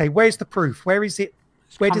 Okay, where's the proof? Where is it?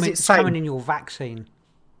 Where does it say? It's coming in your vaccine.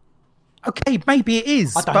 Okay, maybe it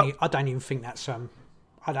is. I don't even think that's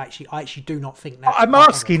I actually do not think that. I'm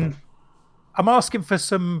asking for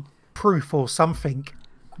some proof or something.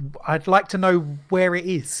 I'd like to know where it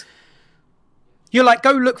is. You're like,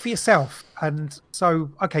 go look for yourself. And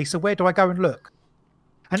so where do I go and look?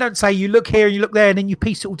 And don't say you look here and you look there and then you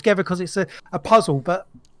piece it all together because it's a puzzle. But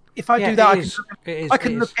if I do that, I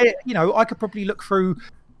can look at, I could probably look through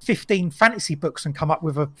 15 fantasy books and come up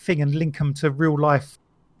with a thing and link them to real life,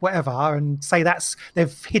 whatever, and say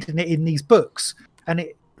they've hidden it in these books. And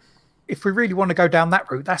if we really want to go down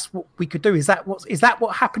that route, that's what we could do. Is that what's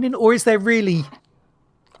happening, or is there really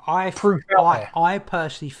proof out there? I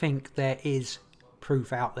personally think there is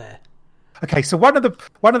proof out there. Okay, so one of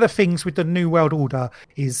the things with the New World Order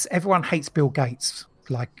is everyone hates Bill Gates.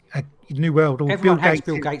 Like a New World Order. Everyone hates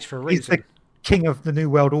Bill Gates for a reason. He's the king of the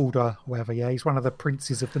New World Order, whatever. Yeah, he's one of the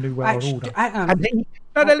princes of the New World Order.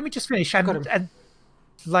 Let me just finish. And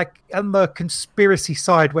like on the conspiracy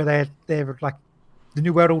side, where they're like the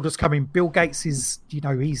New World Order's coming. Bill Gates is,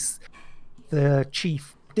 he's the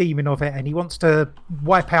chief demon of it, and he wants to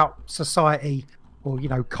wipe out society or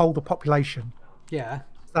cull the population. Yeah,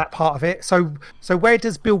 that part of it. So where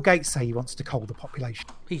does Bill Gates say he wants to cull the population?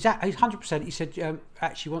 He's 100%. He said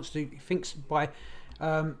actually he thinks by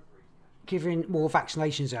giving more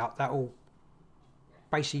vaccinations out, that will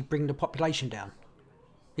basically bring the population down.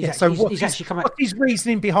 What's his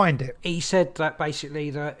reasoning behind it? He said that basically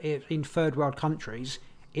that in third world countries,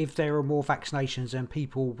 if there are more vaccinations, then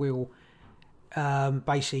people will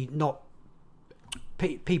basically not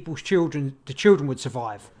people's children. The children would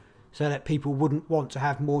survive. So that people wouldn't want to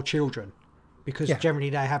have more children, because generally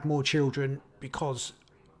they have more children because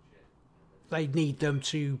they need them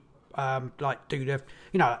to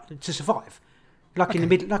to survive, in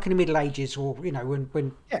the Middle Ages, or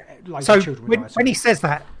when children would die. When he says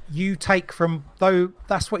that, you take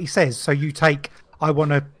that's what he says. So you take, I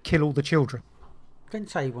want to kill all the children. Don't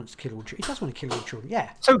say he wants to kill all children. He does want to kill all children.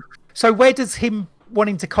 Yeah. So where does him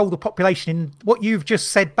wanting to cull the population, in what you've just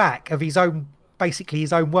said back of his own? Basically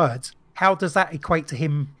his own words, how does that equate to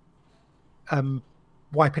him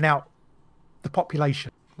wiping out the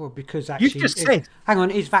population? Well, because actually, You've just said. Hang on,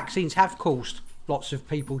 his vaccines have caused lots of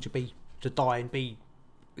people to die and be,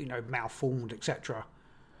 malformed, etc.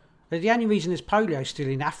 The only reason there's polio still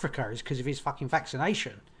in Africa is because of his fucking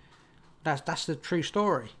vaccination. That's the true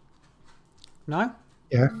story. No?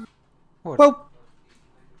 Yeah. What? Well,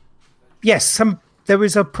 yes. There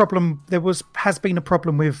is a problem. Has been a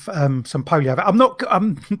problem with some polio. I'm not.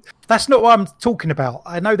 That's not what I'm talking about.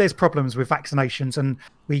 I know there's problems with vaccinations, and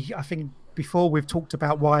I think before we've talked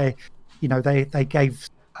about why, they gave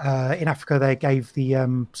in Africa they gave the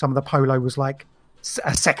some of the polio was like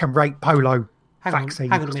a second-rate polio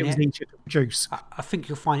vaccine. Hang on a because it was minute. easier to produce. I think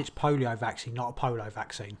you'll find it's polio vaccine, not a polo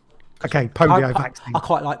vaccine. Okay, polio vaccine. I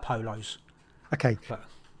quite like polos. Okay.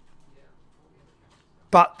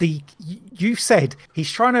 But you said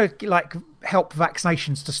he's trying to help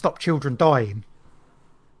vaccinations to stop children dying.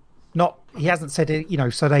 He hasn't said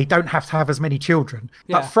it, so they don't have to have as many children.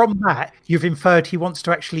 Yeah. But from that, you've inferred he wants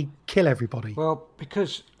to actually kill everybody. Well,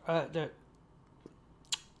 because the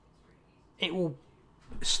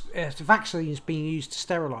vaccine is being used to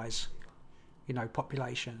sterilise,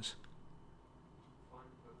 populations.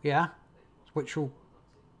 Yeah, which will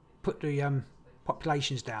put the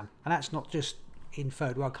populations down, and that's not just in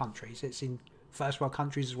third world countries; it's in first world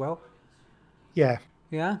countries as well. Yeah.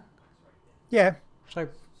 Yeah. Yeah. So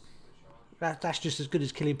that's just as good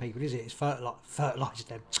as killing people, is it? It's fertilise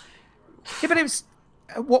them. Yeah, but it was.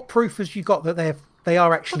 What proof has you got that they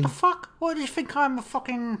are actually? What the fuck? What do you think I'm a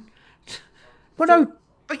fucking? Well, no,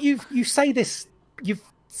 but you say this. You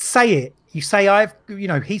say it. You say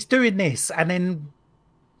he's doing this, and then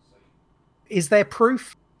is there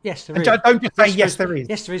proof? Yes, there is. Don't just say yes, there is.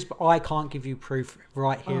 Yes, there is, but I can't give you proof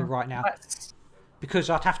right here, right now, because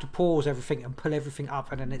I'd have to pause everything and pull everything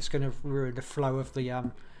up, and then it's going to ruin the flow of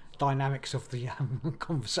the dynamics of the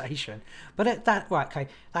conversation. But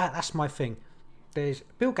that's my thing. There's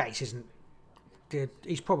Bill Gates isn't.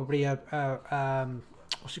 He's probably a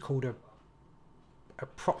what's it called, a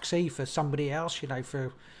proxy for somebody else,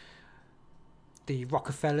 for the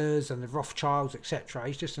Rockefellers and the Rothschilds, etc.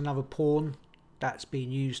 He's just another pawn that's being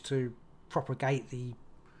used to propagate the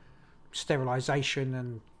sterilisation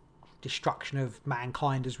and destruction of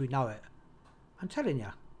mankind as we know it. I'm telling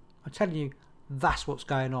you, that's what's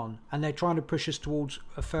going on, and they're trying to push us towards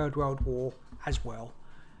a third world war as well,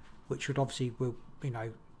 which would obviously will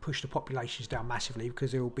push the populations down massively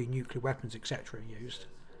because there will be nuclear weapons, etc. used.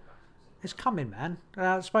 It's coming, man.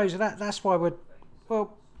 I suppose that's why we're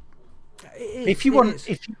well. If you want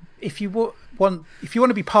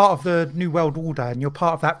to be part of the new world order and you're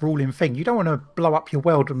part of that ruling thing, you don't want to blow up your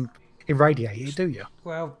world and irradiate it, do you?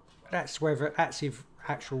 Well, that's if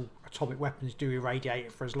actual atomic weapons do irradiate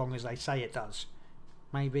it for as long as they say it does.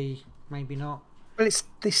 Maybe not. Well, it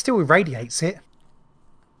still irradiates it.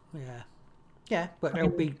 Yeah, but there'll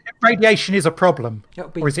be radiation is a problem,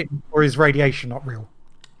 or is radiation not real?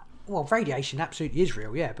 Well, radiation absolutely is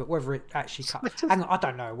real, yeah, but whether it actually hang on, I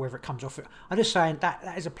don't know whether it comes off it. I'm just saying that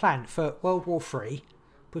is a plan for World War III,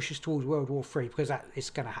 pushes towards World War III, because that is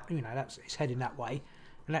going to happen. It's heading that way,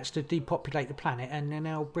 and that's to depopulate the planet, and then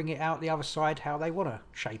they'll bring it out the other side how they want to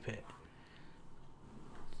shape it.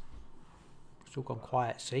 It's all gone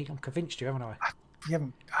quiet. See, I'm convinced you, haven't I?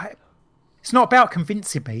 It's not about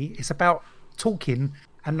convincing me. It's about talking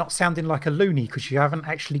and not sounding like a loony because you haven't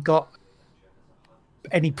actually got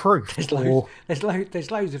any proof. There's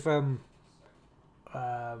loads of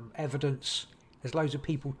evidence. There's loads of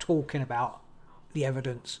people talking about the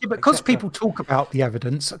evidence. Yeah, but because people talk about the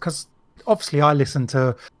evidence, because obviously I listen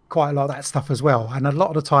to quite a lot of that stuff as well, and a lot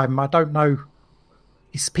of the time I don't know.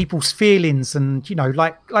 It's people's feelings, and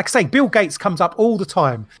like I say, Bill Gates comes up all the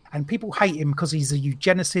time, and people hate him because he's a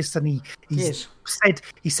eugenicist, and he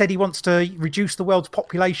said he wants to reduce the world's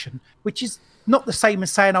population, which is not the same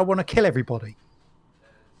as saying I want to kill everybody,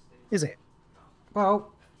 is it?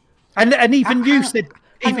 Well, and even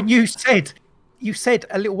you said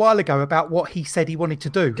a little while ago about what he said he wanted to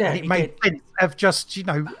do, yeah, and it made sense of just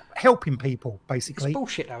helping people basically. It's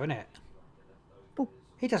bullshit, though, isn't it?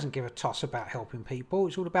 He doesn't give a toss about helping people.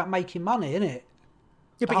 It's all about making money, isn't it?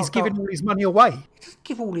 Yeah, but he's giving all his money away. He doesn't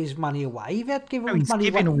give all his money away. He's giving all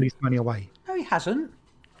his money away. No, he hasn't.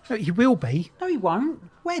 No, he will be. No, he won't.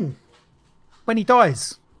 When? When he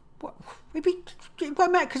dies. What? It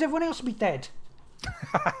won't matter because everyone else will be dead. He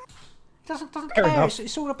doesn't Fair care. enough.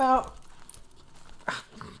 It's all about.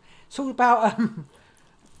 It's all about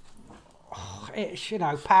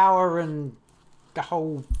it's power and the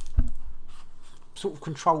whole sort of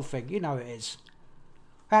control thing. It is.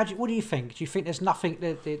 What do you think? Do you think there's nothing?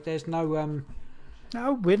 There's no.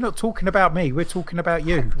 No, we're not talking about me. We're talking about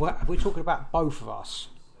you. We're talking about both of us.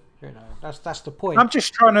 You know, that's the point. I'm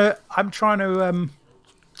trying to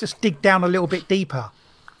just dig down a little bit deeper.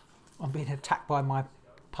 I'm being attacked by my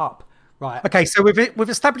pup. Right. Okay, so we've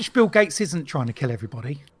established Bill Gates isn't trying to kill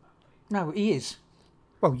everybody. No, he is.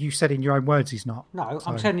 Well, you said in your own words he's not. No,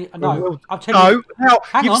 so. I'm telling you. No, I'm telling you. No,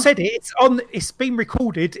 hang you've on. said it. It's been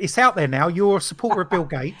recorded. It's out there now. You're a supporter of Bill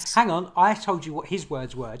Gates. Hang on. I told you what his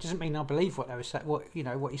words were. It doesn't mean I believe what they were saying. What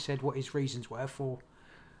he said. What his reasons were for.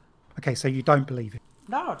 Okay, so you don't believe it?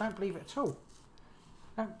 No, I don't believe it at all.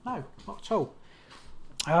 No, not at all.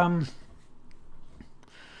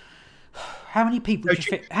 How many people do you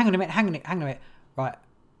think... Hang on a minute. Right.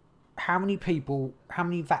 How many people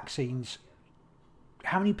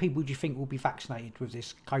do you think will be vaccinated with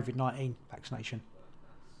this COVID-19 vaccination?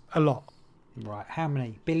 A lot. Right. How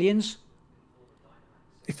many? Billions?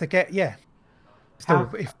 If they get, yeah. Still,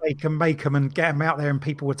 if they can make them and get them out there and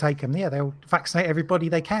people will take them, yeah, they'll vaccinate everybody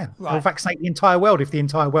they can. Right. They'll vaccinate the entire world if the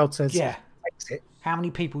entire world says exit. How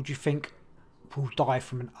many people do you think will die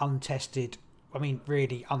from an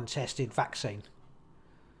really untested vaccine?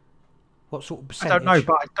 What sort of percentage? I don't know,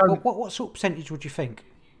 but I don't... What sort of percentage would you think?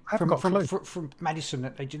 I haven't got a clue. From medicine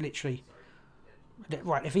that they literally...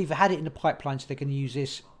 Right, they've either had it in the pipeline so they're going to use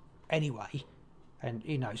this anyway, and,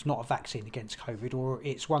 it's not a vaccine against COVID, or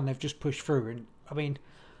it's one they've just pushed through, and, I mean...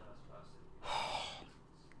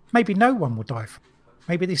 Maybe no one will die from it.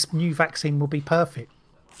 Maybe this new vaccine will be perfect.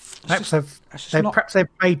 Perhaps they've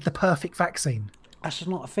made the perfect vaccine. That's just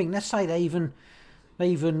not a thing. Let's say they even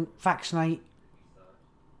vaccinate...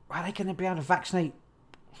 Are they going to be able to vaccinate,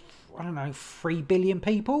 3 billion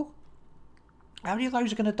people? How many of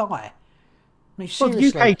those are going to die? I mean,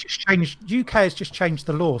 seriously. Well, UK has just changed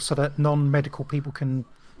the law so that non-medical people can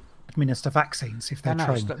administer vaccines if they're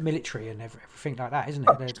trained. It's like military and everything like that, isn't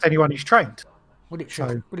it? Just anyone who's trained. Well,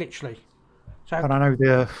 literally. So, and I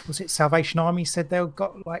know was it Salvation Army said they've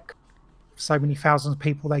got like so many thousands of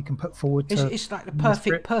people they can put forward. It's like the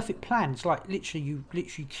perfect plan. It's like you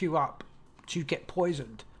queue up to get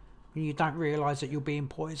poisoned. And you don't realise that you're being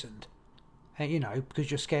poisoned, because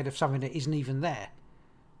you're scared of something that isn't even there,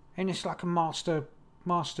 and it's like a master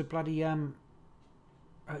bloody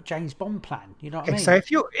James Bond plan. You know what I mean? So if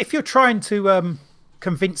you're trying to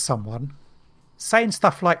convince someone, saying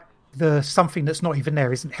stuff like something that's not even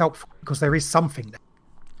there isn't helpful because there is something there.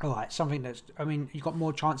 All right, something that's... I mean, you have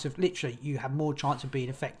more chance of being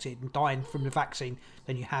affected and dying from the vaccine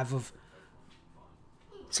than you have of...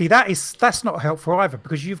 See, that's not helpful either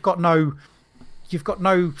because you've got no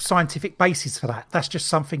scientific basis for that. That's just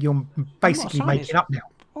something you're basically making up now.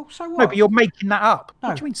 Oh, so what? No, but you're making that up. No.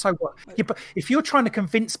 What do you mean, so what? Yeah, but if you're trying to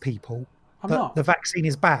convince people that the vaccine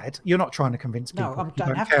is bad, you're not trying to convince people. No,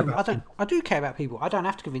 I do care about people. I don't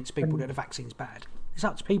have to convince people that the vaccine's bad. It's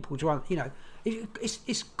up to people to,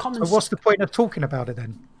 it's common. So what's the point of talking about it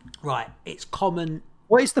then? Right, it's common.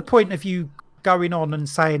 What is the point of you going on and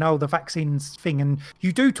saying, the vaccine's thing, and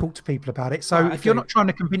you do talk to people about it. So if you're not trying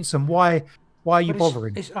to convince them, why are you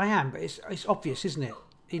bothering? I am, but it's obvious, isn't it?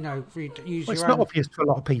 It's not obvious to a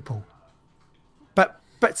lot of people.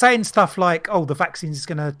 But saying stuff like, the vaccine is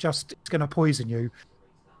going to poison you,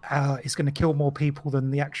 it's going to kill more people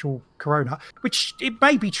than the actual corona, which it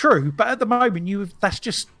may be true, but at the moment that's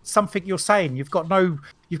just something you're saying. You've got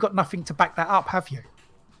nothing to back that up, have you?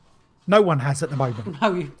 No one has at the moment.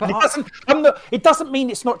 No, but it doesn't mean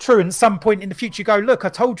it's not true. And at some point in the future, you go, look, I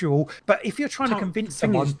told you all. But if you're trying to convince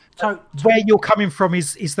someone where you're coming from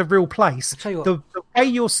is the real place, the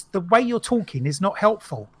way you're talking is not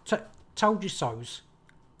helpful. Told you so's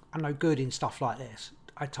are no good in stuff like this.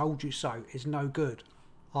 I told you so is no good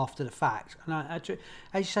after the fact. And as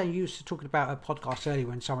you say, you used to talking about a podcast earlier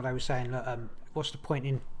when somebody was saying, look, what's the point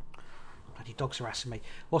in... Bloody dogs harassing me.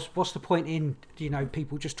 What's the point in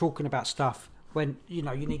people just talking about stuff when you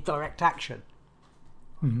need direct action?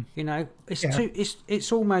 Mm-hmm.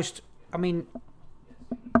 It's almost. I mean,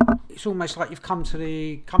 it's almost like you've come to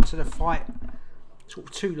the fight sort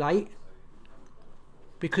of too late.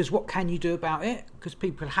 Because what can you do about it? Because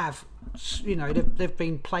people have, they've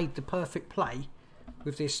been played the perfect play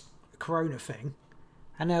with this corona thing,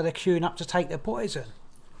 and now they're queuing up to take their poison.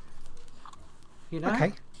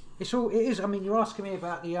 Okay. It is. I mean, you're asking me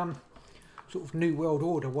about the sort of new world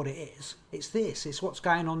order. What it is? It's this. It's what's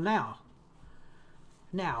going on now.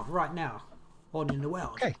 Right now, on in the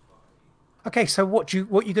world. Okay. So what you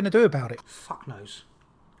going to do about it? Fuck knows.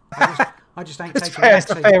 I just ain't taking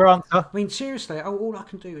That's a fair answer. I mean, seriously, all I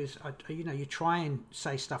can do is, you try and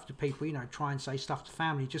say stuff to people. Try and say stuff to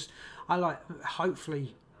family.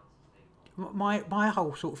 Hopefully, my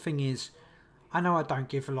whole sort of thing is. I know I don't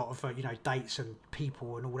give a lot of, dates and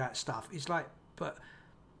people and all that stuff. It's like, but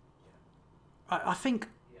I think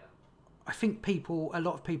I think a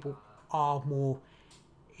lot of people are more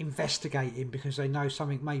investigating because they know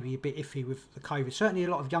something may be a bit iffy with the COVID. Certainly, a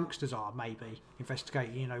lot of youngsters are maybe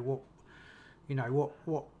investigating. What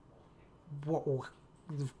will,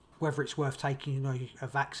 whether it's worth taking, a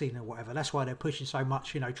vaccine or whatever. That's why they're pushing so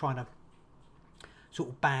much. Trying to sort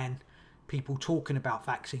of ban people talking about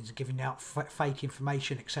vaccines and giving out fake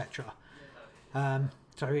information, etc.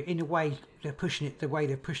 So in a way, they're pushing it. The way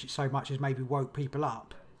they've pushed it so much has maybe woke people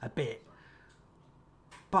up a bit.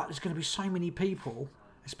 But there's going to be so many people,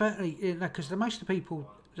 especially because most of the people,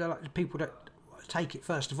 the people that take it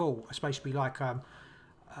first of all, are supposed to be like the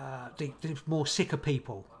more sicker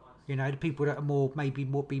people. The people that are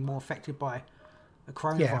be more affected by the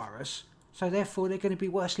coronavirus. Yeah. So therefore, they're going to be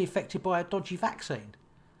worsely affected by a dodgy vaccine.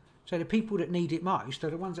 So the people that need it most are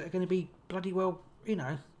the ones that are going to be bloody well,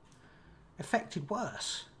 affected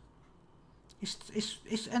worse.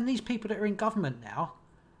 It's and these people that are in government now,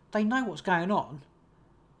 they know what's going on.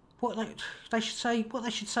 What they should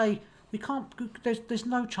say, we can't. There's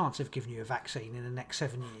no chance of giving you a vaccine in the next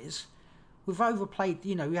 7 years. We've overplayed.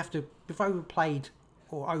 We've overplayed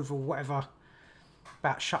or over whatever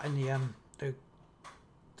about shutting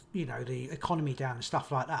the economy down and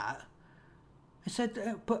stuff like that.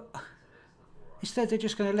 But instead they're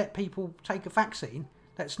just going to let people take a vaccine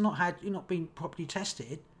that's not been properly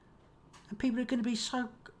tested, and people are going to be so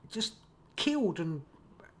just killed, and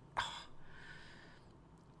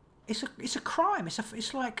it's a crime.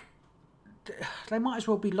 It's like they might as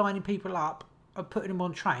well be lining people up and putting them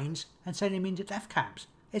on trains and sending them into death camps.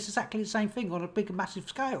 It's exactly the same thing on a big, massive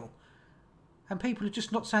scale, and people are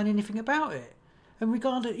just not saying anything about it. And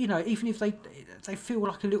regardless, even if they feel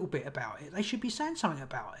like a little bit about it, they should be saying something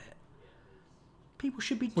about it. People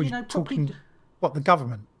should be, talking. What, the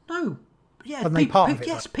government? No, yeah,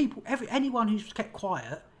 people, anyone who's kept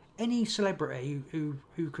quiet, any celebrity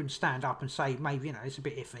who can stand up and say maybe it's a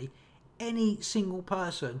bit iffy, any single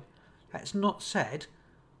person that's not said,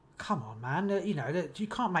 come on, man, you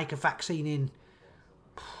can't make a vaccine in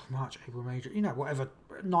March, April, May, whatever,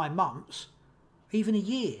 9 months, even a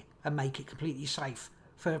year, and make it completely safe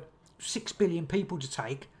for 6 billion people to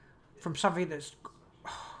take from something that's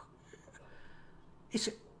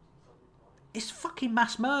it's fucking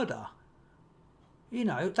mass murder. They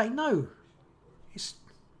know. Makes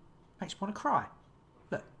me want to cry.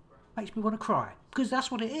 Look, makes me want to cry because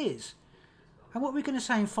that's what it is. And what are we going to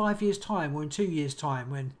say in 5 years' time or in 2 years'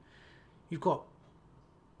 time when you've got,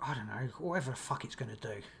 I don't know, whatever the fuck it's going to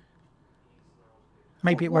do?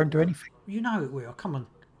 Maybe it won't do anything. It will. Come on.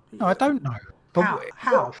 No, I don't know. But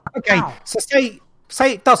How? Okay, How? So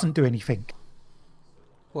say it doesn't do anything.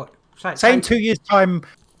 What? Say in 2 years' time,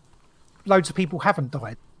 loads of people haven't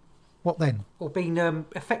died. What then? Or been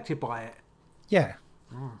affected by it. Yeah.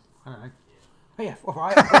 I don't know. Oh, yeah, all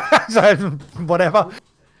right. So, whatever.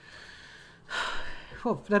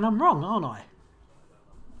 Well, then I'm wrong, aren't I?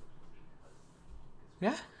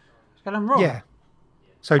 Yeah? Then I'm wrong. Yeah.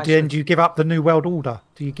 So do you give up the New World Order?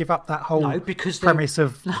 Do you give up that whole premise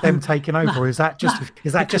of them taking over? Or is that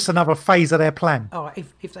just another phase of their plan? All right,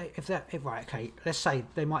 right, okay. Let's say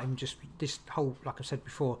they might even just this whole, like I said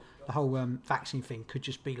before, the whole vaccine thing could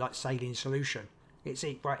just be like saline solution.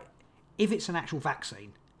 Right. If it's an actual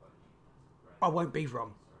vaccine, I won't be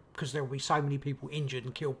wrong because there will be so many people injured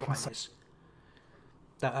and killed by this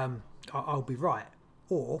that I'll be right.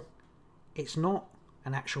 Or it's not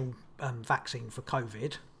an actual vaccine for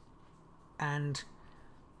COVID, and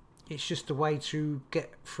it's just a way to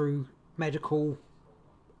get through medical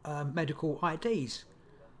IDs.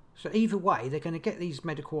 So either way, they're going to get these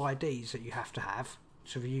medical IDs that you have to have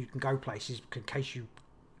so that you can go places in case you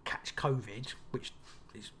catch COVID, which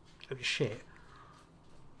is shit.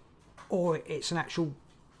 Or it's an actual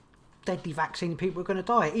deadly vaccine and people are going to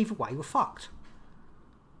die. Either way, we're fucked,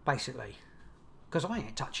 basically. Because I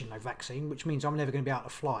ain't touching no vaccine, which means I'm never going to be able to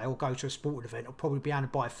fly or go to a sporting event or probably be able to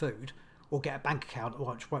buy food or get a bank account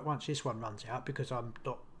once this one runs out because I'm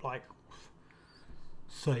not,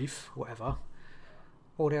 safe, whatever.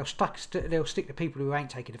 Or they'll stick the people who ain't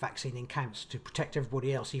taking the vaccine in camps to protect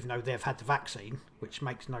everybody else even though they've had the vaccine, which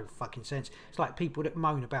makes no fucking sense. It's like people that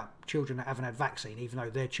moan about children that haven't had vaccine even though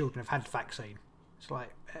their children have had the vaccine.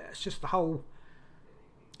 It's just the whole...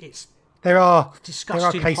 There are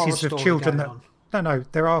disgusting cases of children that... No,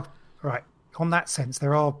 there are, right, on that sense,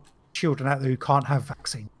 there are children out there who can't have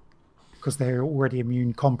vaccine because they're already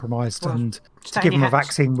immune compromised, and to give them a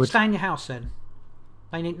vaccine would... Stay in your house then.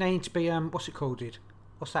 They need to be, what's it called, dude?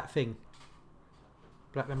 What's that thing?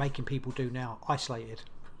 Like they're making people do now, isolated.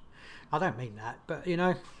 I don't mean that, but, I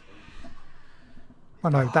know,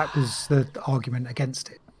 that was the argument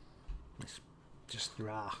against it. It's just,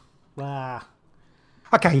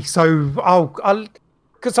 Okay, so I'll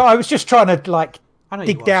because I was just trying to like I know you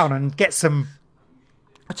dig was. down and get some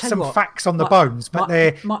what, facts on the bones, but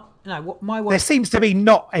there worst, seems to be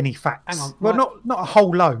not any facts. Hang on, well, not a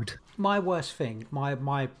whole load. my worst thing, my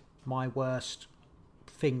worst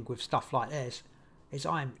thing with stuff like this is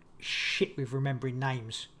I'm shit with remembering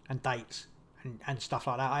names and dates and stuff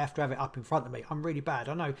like that. I have to have it up in front of me. I'm really bad.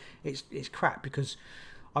 I know it's crap because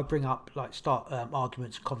I bring up start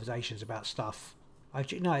arguments, conversations about stuff.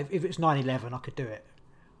 If it's 9/11, I could do it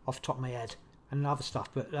off the top of my head and other stuff.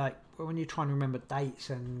 But like when you're trying to remember dates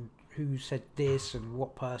and who said this and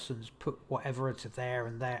what person's put whatever into there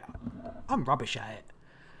and there, I'm rubbish at it.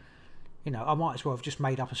 You know, I might as well have just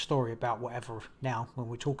made up a story about whatever now when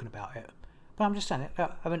we're talking about it. But I'm just saying it.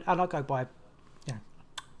 I mean, and I go by,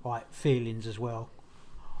 feelings as well.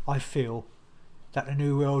 I feel that the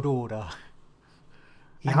New World Order.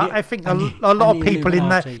 Yeah, I think a lot of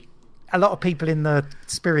people in the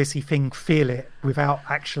conspiracy thing feel it without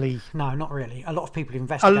actually. No, not really. A lot of people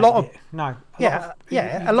investigate it. No.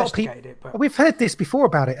 A lot of people. We've heard this before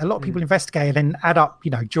about it. A lot of people investigate and add up,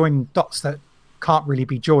 join dots that can't really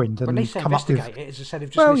be joined, and at least come up with. It instead of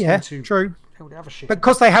just listening to true. all the other shit. But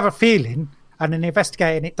because they have a feeling and then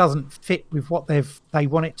investigate and it doesn't fit with what they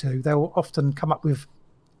want it to, they'll often come up with,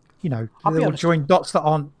 they'll join dots that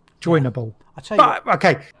aren't joinable. I tell you.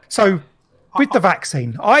 Okay, so with the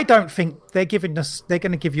vaccine, I don't think they're going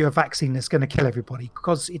to give you a vaccine that's going to kill everybody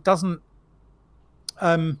because it doesn't.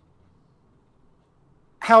 How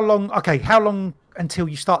long until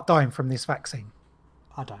you start dying from this vaccine?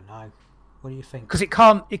 I don't know. What do you think? Because it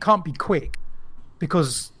can't be quick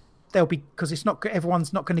because it's not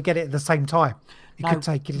everyone's not going to get it at the same time. It could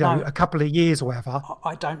take a couple of years or whatever.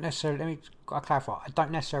 I don't necessarily. Let me clarify. I don't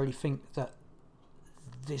necessarily think that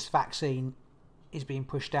this vaccine is being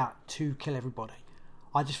pushed out to kill everybody.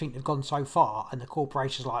 I just think they've gone so far, and the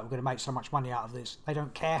corporations we're going to make so much money out of this. They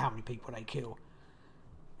don't care how many people they kill,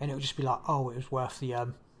 and it'll just be like, it was worth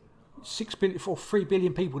the 6 billion or 3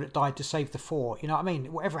 billion people that died to save the 4. You know what I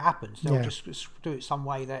mean? Whatever happens, they'll just do it some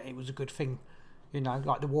way that it was a good thing.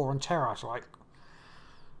 Like the war on terror. It's like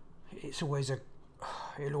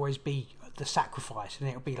it'll always be the sacrifice, and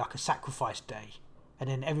it'll be like a sacrifice day. And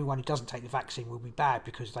then everyone who doesn't take the vaccine will be bad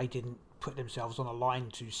because they didn't put themselves on a line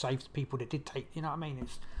to save the people that did take. You know what I mean?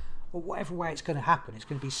 It's whatever way it's going to happen. It's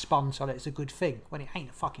going to be spun so that it's a good thing when it ain't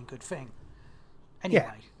a fucking good thing. Anyway,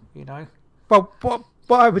 Well, what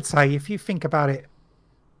I would say, if you think about it,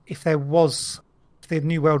 if the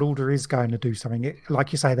New World Order is going to do something,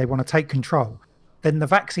 like you say, they want to take control, then the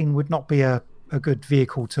vaccine would not be a good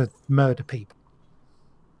vehicle to murder people,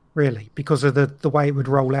 really, because of the way it would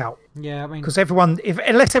roll out. Yeah, I mean, because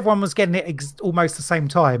unless everyone was getting it almost the same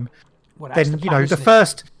time, then the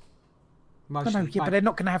first. Mostly, but they're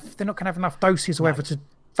not going to have enough doses or whatever to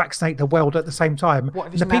vaccinate the world at the same time.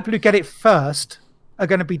 The people who get it first are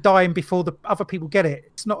going to be dying before the other people get it.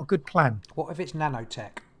 It's not a good plan. What if it's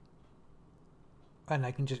nanotech? And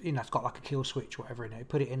they can just, it's got like a kill switch or whatever in it.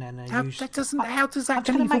 Put it in and they use. How does that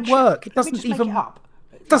even work? It doesn't even. Make it up.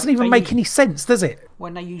 Doesn't even make any sense, does it?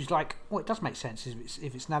 When they use it does make sense.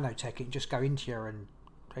 If it's nanotech, it can just go into you and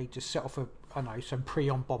they just set off some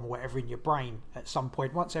prion bomb or whatever in your brain at some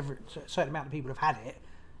point. Once a certain amount of people have had it,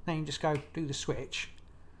 then you just go do the switch.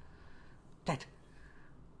 Dead.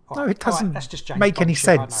 No, it doesn't make any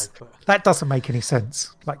sense. That doesn't make any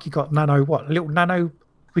sense. Like you got nano.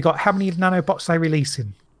 We got how many nanobots they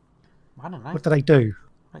releasing? I don't know. What do they do?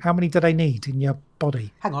 How many do they need in your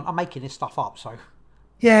body? Hang on, I'm making this stuff up. So.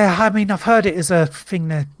 Yeah, I mean, I've heard it as a thing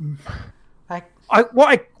that.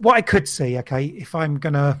 What I could see, okay, if I'm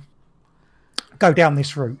gonna go down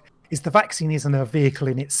this route, is the vaccine isn't a vehicle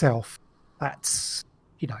in itself. That's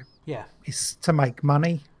is to make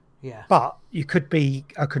money. Yeah. But you could be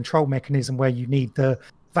a control mechanism where you need the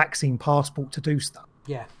vaccine passport to do stuff.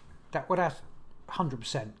 Yeah. That's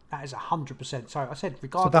 100%. That is 100%. So I said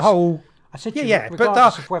regardless. So the whole. I said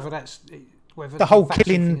regardless of whether that's the whole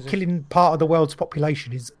killing part of the world's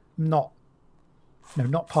population is not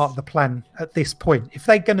part of the plan at this point. If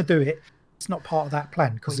they're going to do it, it's not part of that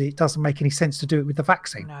plan because it doesn't make any sense to do it with the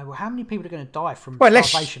vaccine. No, well, how many people are going to die from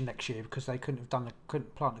starvation next year because they couldn't plant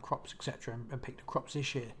the crops, etc., and pick the crops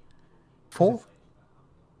this year? For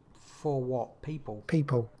what people?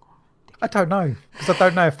 I don't know because I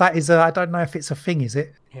don't know if that is I don't know if it's a thing. Is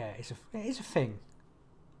it? Yeah, it is a thing.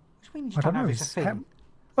 Which means I don't know if it's a thing.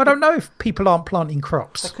 I don't know if people aren't planting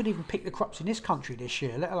crops. They couldn't even pick the crops in this country this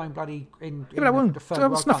year, let alone bloody in the third that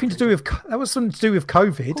was world nothing countries. to do with that was something to do with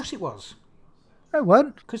COVID. Of course it was. No, it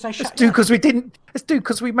weren't. Because they Let's do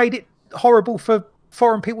because we made it horrible for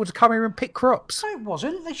foreign people to come here and pick crops. No, it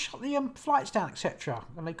wasn't. They shut the flights down, etc.,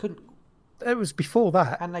 and they couldn't. It was before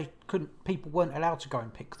that. And they couldn't. People weren't allowed to go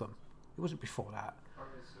and pick them. It wasn't before that.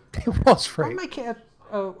 It was free. I'll make it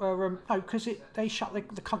no, because they shut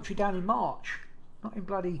the country down in March, not in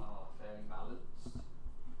bloody.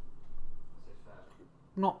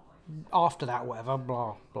 Not after that, or whatever.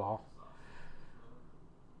 Blah blah.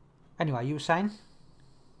 Anyway, you were saying?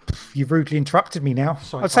 You rudely interrupted me now.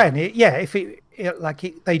 Sorry, I was saying,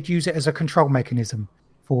 if they'd use it as a control mechanism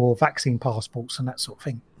for vaccine passports and that sort of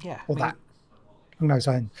thing. Yeah. Or that. Who knows?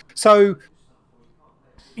 So,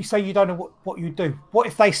 you say you don't know what you do. What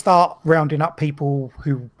if they start rounding up people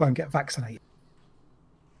who won't get vaccinated?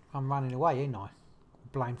 I'm running away, ain't I?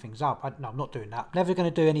 Blowing things up. No, I'm not doing that. Never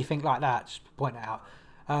going to do anything like that. Just to point it out.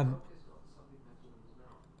 I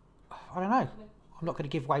don't know. I'm not going to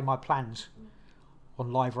give away my plans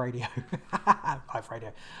on live radio. Live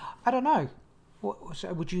radio. I don't know.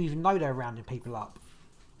 So would you even know they're rounding people up?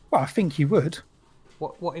 Well, I think you would.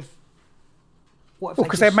 What if? What if? Well,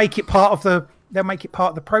 because they'll make it part of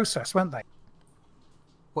the process, won't they?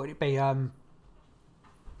 What would it be? Oh,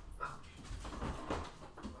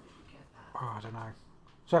 I don't know.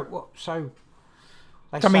 So what? So.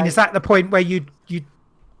 I mean, is that the point where you?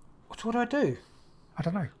 What do I do? I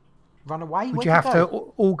don't know. Run away? Would you have to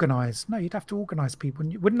organise? No, you'd have to organise people.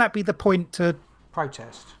 Wouldn't that be the point to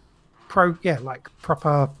protest? Like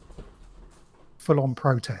proper, full-on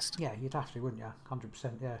protest. Yeah, you'd have to, wouldn't you?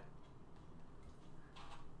 100%. Yeah.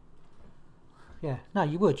 Yeah. No,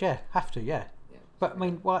 you would. Yeah, have to. Yeah. But I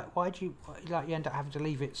mean, why do you you end up having to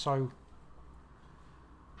leave it so?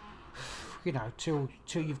 Till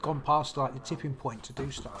you've gone past like the tipping point to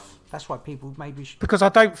do stuff. That's why people maybe. Because I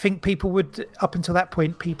don't think people would. Up until that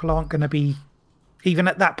point, people aren't going to be. Even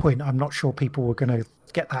at that point, I'm not sure people were going to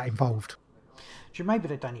get that involved. Maybe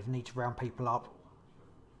they don't even need to round people up.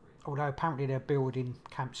 Although apparently they're building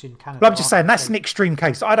camps in Canada. Well, I'm just saying that's an extreme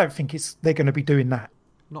case. I don't think they're going to be doing that.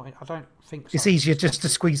 I don't think so. It's easier just to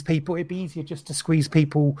squeeze people. It'd be easier just to squeeze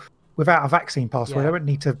people without a vaccine passport. Yeah. They don't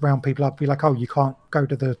need to round people up. Be like, oh, you can't go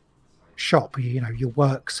to the shop. Your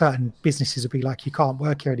work. Certain businesses will be like, you can't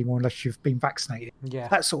work here anymore unless you've been vaccinated. Yeah.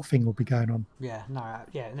 That sort of thing will be going on. Yeah. No.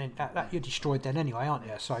 Yeah. And then that you're destroyed then anyway, aren't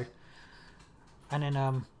you? So. And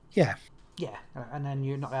then Yeah. Yeah, and then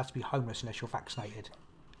you're not allowed to be homeless unless you're vaccinated.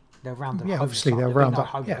 They'll round them. Yeah, homeless obviously up. they'll There'll be round no up.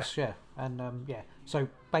 homeless. Yeah. And yeah. So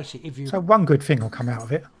basically, if you. So one good thing will come out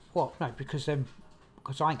of it. Well, no, because I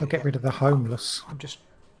ain't. They'll get rid of the homeless. I'm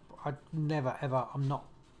not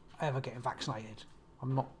ever getting vaccinated.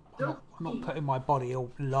 I'm not putting my body or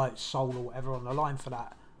soul or whatever on the line for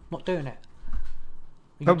that. I'm not doing it.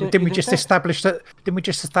 But didn't we just establish that? Didn't we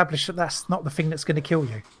just establish that that's not the thing that's going to kill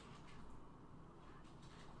you?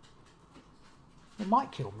 It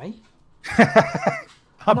might kill me.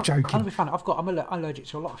 I'm joking. I'm be funny. I'm allergic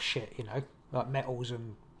to a lot of shit, like metals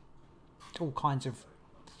and all kinds of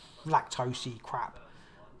lactosey crap.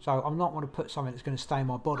 So I'm not going to put something that's going to stay in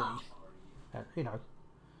my body.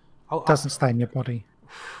 Doesn't stay in your body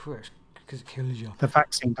because it kills you. The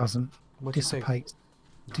vaccine doesn't. Dissipates,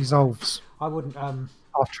 dissolves. I wouldn't.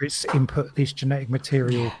 After it's input this genetic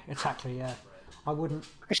material. Yeah, exactly. Yeah, I wouldn't.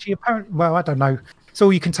 Actually, apparently, well, I don't know. So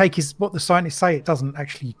all you can take is what the scientists say. It doesn't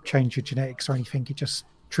actually change your genetics or anything. It just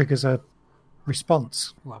triggers a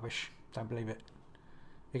response. Rubbish. Don't believe it.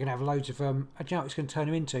 You're going to have loads of... do you know what it's going to turn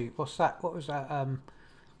him into? What's that? What was that? A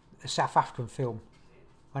South African film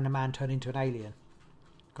when a man turned into an alien.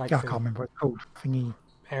 Great I film. can't remember what it's called.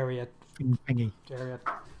 Area.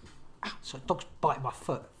 Ah, so dog's biting my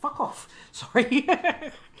foot. Fuck off. Sorry.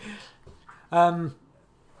 Yeah,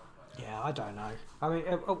 I don't know. I mean...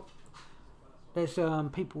 there's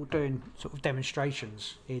people doing sort of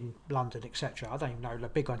demonstrations in London, etc. I don't even know the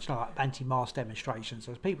big ones, like anti-mask demonstrations.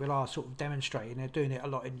 There's people are sort of demonstrating. They're doing it a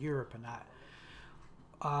lot in Europe and that.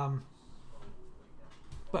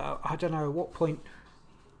 But I don't know at what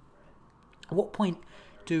point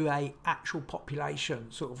do a actual population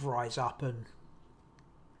sort of rise up, and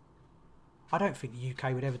I don't think the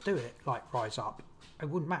UK would ever do it. Like rise up. It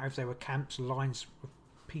wouldn't matter if there were camps, lines with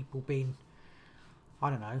people being, I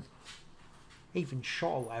don't know, even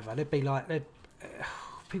shot or whatever. They'd be like,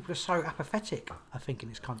 people are so apathetic, I think, in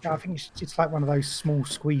this country. Yeah, I think it's like one of those small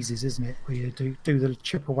squeezes, isn't it? Where you do the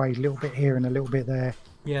chip away a little bit here and a little bit there.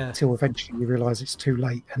 Yeah. Until eventually you realise it's too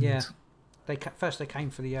late. And yeah. First they came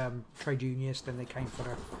for the trade unionists, then they came for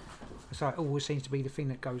the... So it always seems to be the thing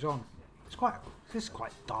that goes on. It's quite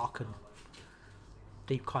dark and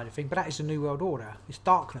deep kind of thing, but that is the New World Order. It's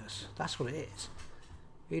darkness. That's what it is.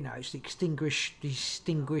 It's the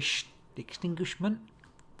extinguishment.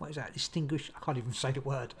 What is that? I can't even say the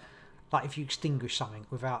word. Like if you extinguish something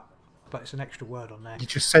without, but it's an extra word on there. You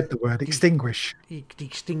just said the word extinguish. The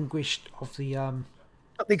extinguished of the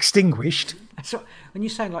Not the extinguished. So when you're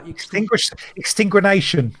saying like you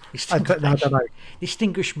Extinguination. I don't know.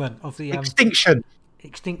 Extinguishment of the Extinction.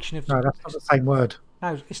 extinction of. No, that's not the same word.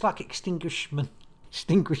 No, it's like extinguishment.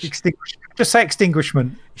 Extinguish. Just say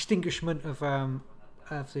extinguishment. Extinguishment of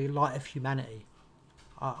the light of humanity.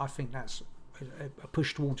 I think that's a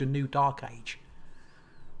push towards a new dark age.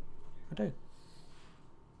 I do.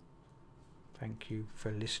 Thank you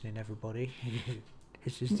for listening, everybody.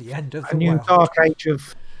 This is the end of the a new world. dark age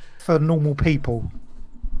for normal people.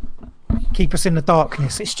 Keep us in the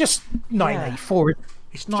darkness. It's just 1984. Yeah.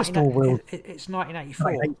 It's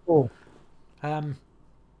 1984.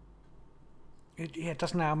 It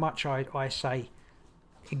doesn't know how much I say.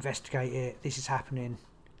 Investigate it. This is happening.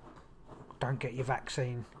 Don't get your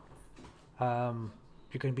vaccine.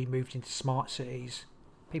 You're going to be moved into smart cities.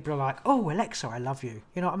 People are like, "Oh, Alexa, I love you."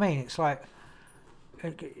 You know what I mean? It's like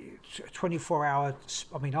 24 hours.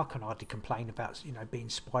 I mean, I can hardly complain about being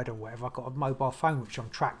spied or whatever. I've got a mobile phone which I'm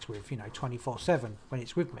tracked with 24/7 when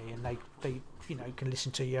it's with me, and they can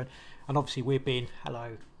listen to you, and obviously we're being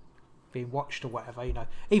watched or whatever.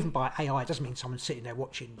 Even by AI, it doesn't mean someone's sitting there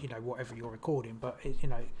watching whatever you're recording, but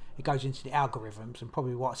it goes into the algorithms, and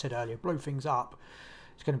probably what I said earlier, blow things up.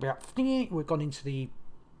 It's going to be up. We've gone into the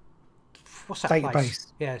what's that database.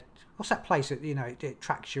 Place? Yeah, what's that place that it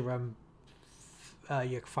tracks your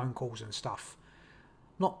phone calls and stuff.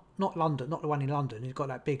 Not London, not the one in London. It's got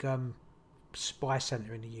that big spy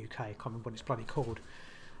centre in the UK. I can't remember what it's bloody called.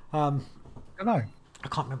 I don't know. I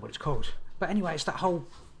can't remember what it's called. But anyway, it's that whole.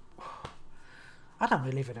 I don't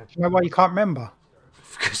want to live in a. Do you know why you can't remember?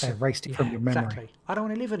 Because they erased it from your memory. Exactly. I don't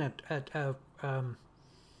want to live in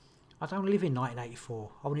I don't want to live in 1984.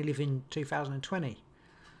 I want to live in 2020.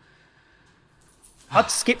 I'd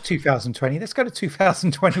skip 2020. Let's go to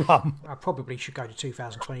 2021. I probably should go to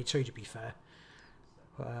 2022, to be fair.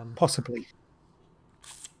 Possibly.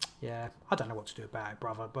 Yeah, I don't know what to do about it,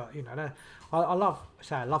 brother. But I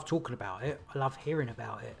love talking about it. I love hearing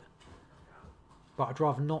about it. But I'd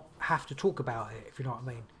rather not have to talk about it, if you know what I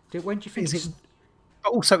mean. When do you think?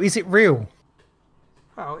 But also, is it real?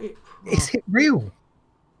 Is it real?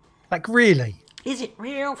 Like, really? Is it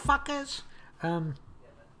real, fuckers?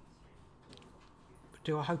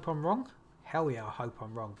 Do I hope I'm wrong? Hell yeah, I hope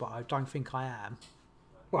I'm wrong, but I don't think I am.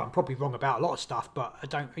 Well, I'm probably wrong about a lot of stuff, but I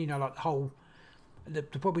don't, like the whole,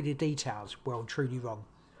 probably the details, well, truly wrong.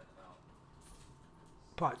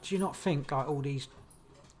 But do you not think, like, all these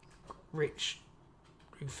rich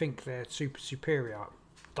who think they're super superior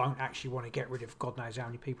don't actually want to get rid of God knows how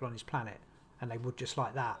many people on this planet, and they would just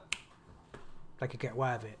like that? They could get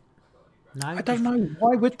away with it. No? I don't know.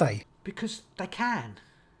 Why would they? Because they can.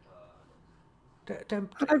 I don't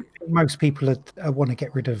think most people want to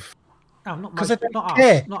get rid of. No, not most. Not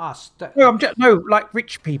us. Not us. No, like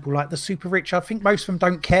rich people, like the super rich. I think most of them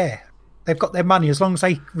don't care. They've got their money as long as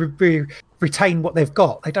they retain what they've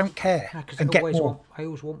got. They don't care and get more. They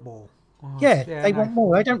always want more. Oh, they want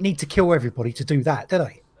more. They don't need to kill everybody to do that, do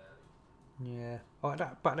they? Yeah,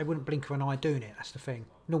 but they wouldn't blink an eye doing it. That's the thing.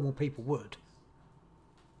 Normal people would,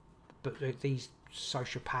 but these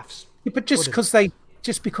sociopaths. Yeah, but just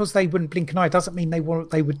because they wouldn't blink an eye doesn't mean they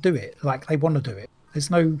would do it. Like they want to do it.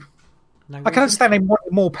 There's no I can understand they want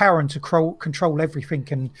more power and to control everything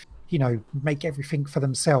and make everything for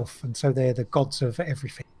themselves, and so they're the gods of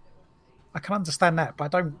everything. I can understand that,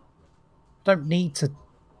 but I don't need to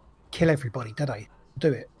kill everybody, do they?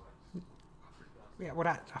 Do it. Yeah, well,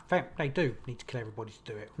 I think they do need to kill everybody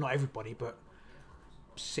to do it. Not everybody, but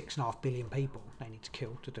 6.5 billion people they need to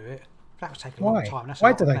kill to do it. That would take a long time. That's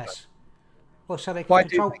why do they? Well, so they can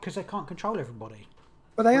control because they can't control everybody.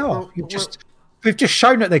 Well, they are. We've just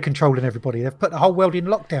shown that they're controlling everybody. They've put the whole world in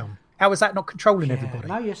lockdown. How is that not controlling everybody?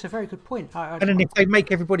 No, yes, a very good point. And then if they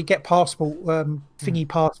make everybody get passport, thingy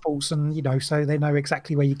passports, and so they know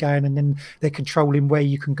exactly where you're going, and then they're controlling where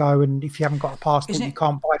you can go, and if you haven't got a passport, you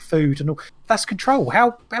can't buy food, and all. That's control.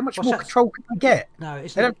 How much more control can they get? No,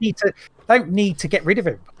 they don't need to get rid of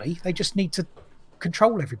everybody. They just need to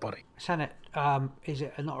control everybody. Senate, is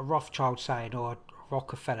it not a Rothschild saying or a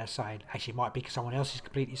Rockefeller saying? Actually, it might be because someone else is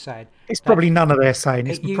completely saying. It's probably none of their saying.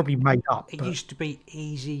 It's probably made up. It used to be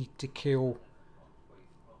easy to kill.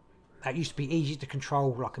 It used to be easier to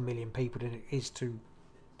control like 1 million people than it is to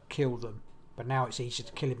kill them. But now it's easier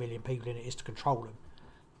to kill 1 million people than it is to control them.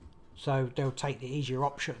 So they'll take the easier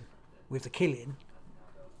option with the killing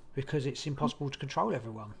because it's impossible to control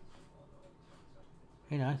everyone.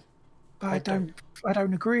 I don't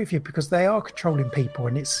agree with you, because they are controlling people,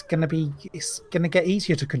 and it's gonna get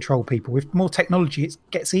easier to control people with more technology. It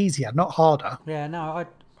gets easier, not harder. Yeah, no,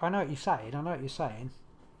 I know what you're saying.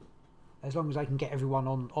 As long as they can get everyone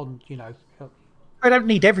on, I don't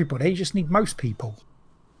need everybody. You just need most people.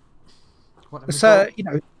 what So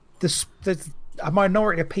the a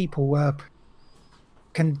minority of people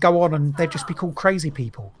can go on and they'd just be called crazy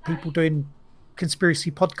people. People doing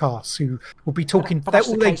conspiracy podcasts who will be talking. But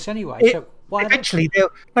that's the case anyway. So why eventually,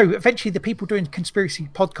 eventually the people doing conspiracy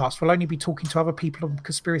podcasts will only be talking to other people on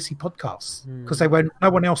conspiracy podcasts, because no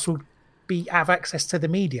one else will have access to the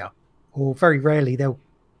media, or very rarely they'll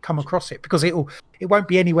come across it, because it won't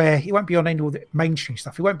be anywhere. It won't be on any of the mainstream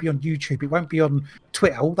stuff. It won't be on YouTube. It won't be on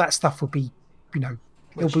Twitter. All that stuff will be,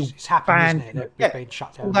 it's happened, isn't it? They're being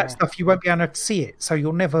shut down. All that stuff, you won't be able to see it. So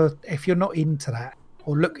you'll never, if you're not into that,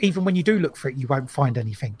 or look, even when you do look for it, you won't find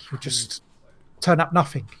anything. You'll just turn up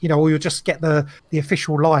nothing, or you'll just get the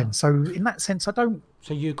official line. So in that sense, I don't.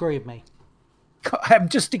 So you agree with me? I'm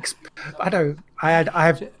just. I don't.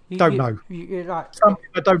 Don't know. You're like, something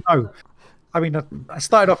I don't know. I mean, I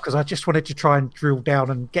started off because I just wanted to try and drill down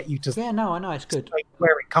and get you to. Yeah, no, I know it's good.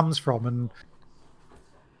 Where it comes from, and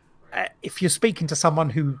if you're speaking to someone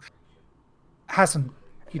who hasn't,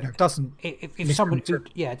 doesn't. If someone,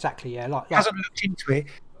 yeah, exactly, yeah, like hasn't looked into it,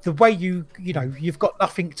 the way you've got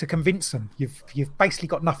nothing to convince them. You've basically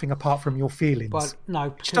got nothing apart from your feelings. Well, no,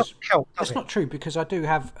 because which doesn't help. That's not true, because I do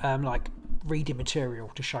have reading material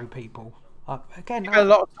to show people. Again, a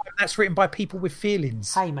lot of time that's written by people with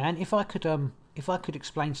feelings. Hey man, if I could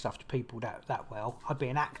explain stuff to people that well, I'd be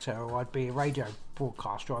an actor, or I'd be a radio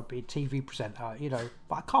broadcaster, or I'd be a TV presenter,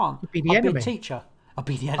 but I can't. You'd be the enemy. I'd be a teacher. I'd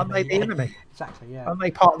be the enemy. Aren't they the enemy? Exactly, yeah. Aren't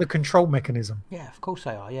they part of the control mechanism? Yeah, of course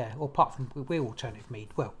they are, yeah. Well, apart from we're alternative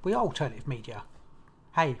media. Well, we are alternative media.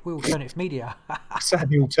 Hey, we're alternative media.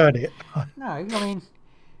 Certainly alternate. No, I mean...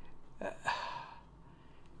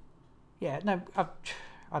 yeah, no, I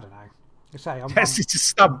don't know. Yes, it's just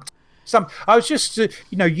stumped. I was just,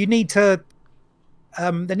 you need to.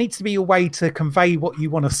 There needs to be a way to convey what you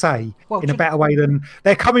want to say in a better way than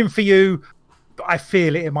they're coming for you. But I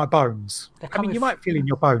feel it in my bones. I mean, you might feel it in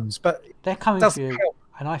your bones, but they're coming for you,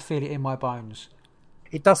 and I feel it in my bones.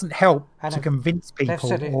 It doesn't help to convince people,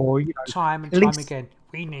 said it or time and time again.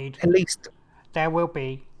 We need at least there will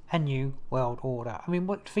be a new world order. I mean,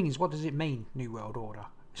 the thing is, what does it mean, new world order?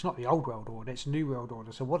 It's not the old world order, it's a new world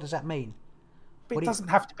order. So what does that mean? But it doesn't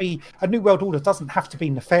have to be, a new world order doesn't have to be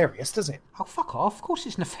nefarious, does it? Oh, fuck off. Of course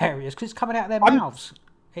it's nefarious, because it's coming out of their mouths.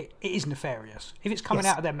 It is nefarious. If it's coming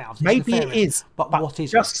out of their mouths, it's maybe nefarious. It is. But what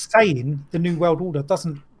is just it? Saying the new world order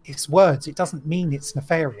it's words. It doesn't mean it's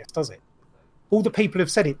nefarious, does it? All the people who've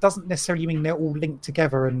said it doesn't necessarily mean they're all linked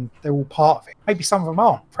together and they're all part of it. Maybe some of them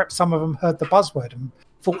aren't. Perhaps some of them heard the buzzword and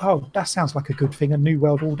thought, oh, that sounds like a good thing, a new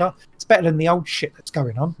world order. It's better than the old shit that's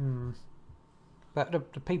going on. But the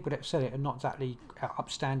people that said it are not exactly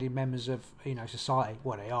upstanding members of society.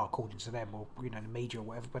 Well, they are according to them, or the media or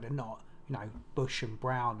whatever, but they're not. Bush and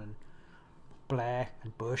Brown and Blair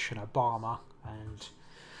and Bush and Obama and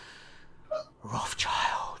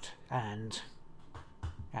Rothschild and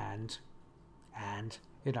they're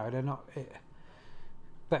not.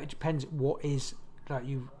 But it depends what is. Like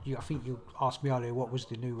you, I think you asked me earlier, what was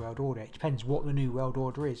the New World Order? It depends what the New World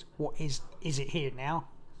Order is. What is it here now?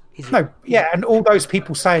 And all those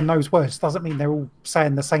people saying those words doesn't mean they're all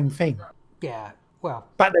saying the same thing. Yeah, well,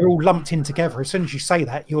 but they're all lumped in together. As soon as you say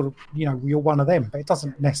that, you're one of them. But it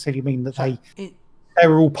doesn't necessarily mean that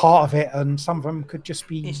they're all part of it. And some of them could just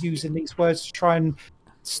be using these words to try and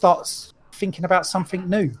start thinking about something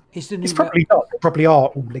new. It's probably not. They probably are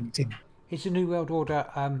all linked in. Is the New World Order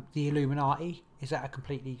the Illuminati? Is that a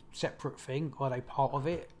completely separate thing? Are they part of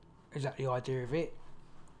it? Is that the idea of it?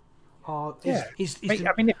 If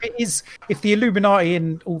the Illuminati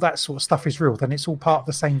and all that sort of stuff is real, then it's all part of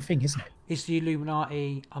the same thing, isn't it? Is the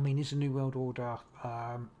Illuminati? I mean, is the New World Order?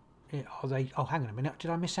 Are they? Oh, hang on a minute. Did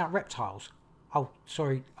I miss out reptiles? Oh,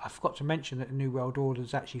 sorry, I forgot to mention that the New World Order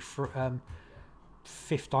is actually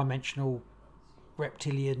fifth-dimensional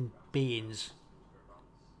reptilian beings.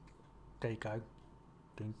 There you go.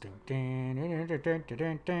 Ding, ding, ding, ding, ding, ding,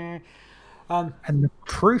 ding, ding. And the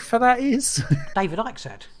proof for that is David Icke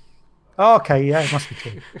said. Oh, okay, yeah, it must be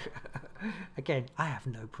true. Again, I have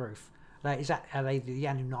no proof. Are they the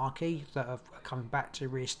Anunnaki that are coming back to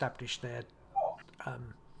re-establish their?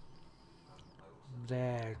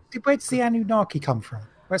 Where does the Anunnaki come from?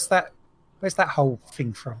 Where's that whole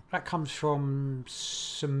thing from? That comes from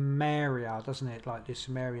Sumeria, doesn't it? Like the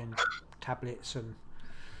Sumerian tablets and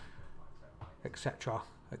etc.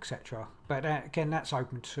 But again, that's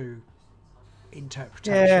open to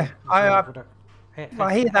interpretation. I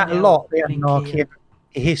hear that a lot, the Anunnaki.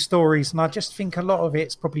 I hear stories, and I just think a lot of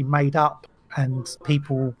it's probably made up, and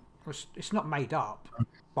people... It's not made up,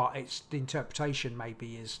 but it's the interpretation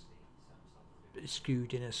maybe is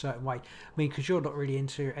skewed in a certain way. I mean, because you're not really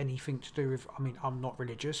into anything to do with... I mean, I'm not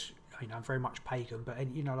religious. I'm very much pagan, but,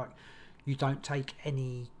 like, you don't take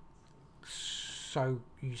any... So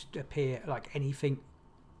you appear like anything...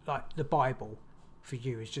 Like, the Bible, for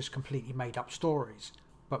you, is just completely made up stories.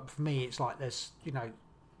 But for me, it's like there's,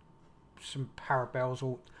 some parallels,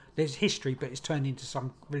 or there's history, but it's turned into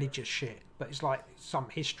some religious shit. But it's like some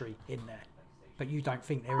history in there. But you don't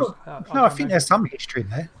think there is... I think there's some history in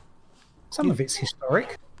there. Some of it's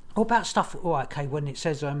historic. What about stuff... Oh, okay, when it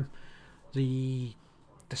says the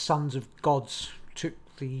sons of gods took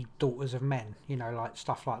the daughters of men, like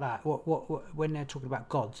stuff like that. What when they're talking about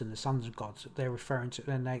gods and the sons of gods, they're referring to...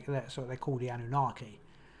 Then that's what they call the Anunnaki.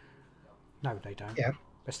 No, they don't. Yeah.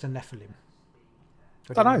 That's the Nephilim.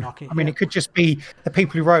 I don't know. I mean, it could just be the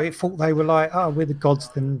people who wrote it thought they were like, oh, we're the gods,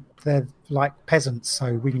 then they're like peasants,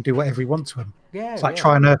 so we can do whatever we want to them. Yeah, it's like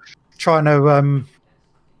trying to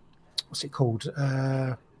what's it called?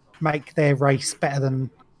 Make their race better than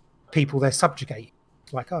people they're subjugating.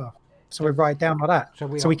 Like, oh, so we write it down like that.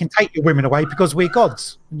 So we can take your women away because we're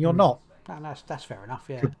gods and you're not. No, that's fair enough.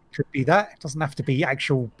 Yeah, could be that. It doesn't have to be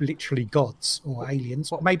actual, literally gods or aliens.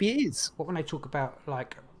 But maybe it is. What when they talk about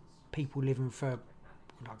like people living for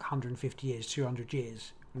like 150 years, 200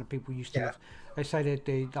 years, when the people used to live, they say that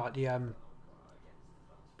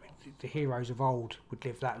the heroes of old would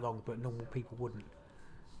live that long, but normal people wouldn't.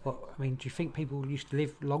 Well, I mean, do you think people used to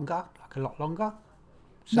live longer, like a lot longer?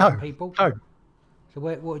 Some people. No. So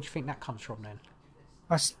what do you think that comes from then?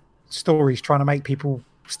 That's stories trying to make people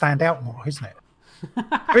stand out more, isn't it?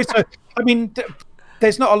 I mean,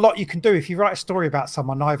 there's not a lot you can do if you write a story about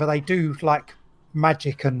someone. Either they do like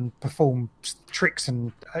magic and perform tricks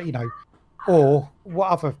and or what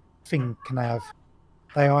other thing can they have?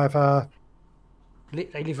 They either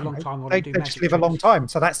they live a long time, or they do just live a long time,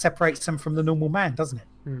 so that separates them from the normal man, doesn't it?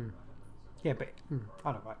 Yeah, but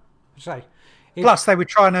I don't know. Say, plus they were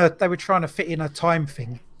trying to fit in a time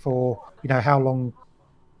thing for how long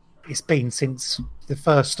it's been since the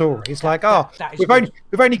first story. It's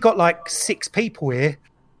we've only got like 6 people here,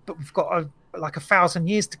 but we've got like 1,000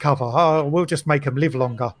 years to cover. Oh, we'll just make them live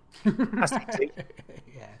longer. That's easy.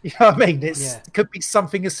 Yeah. You know what I mean? It could be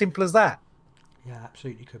something as simple as that. Yeah,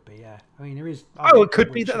 absolutely could be. Yeah, I mean there is. It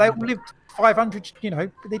could be that they lived 500.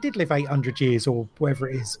 They did live 800 years or whatever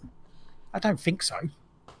it is. I don't think so. I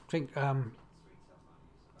think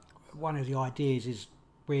one of the ideas is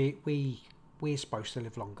we're supposed to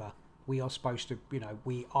live longer. We are supposed to,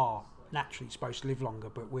 we are naturally supposed to live longer,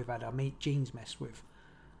 but we've had our genes messed with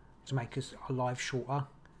to make our lives shorter.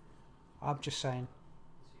 I'm just saying,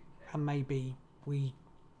 and maybe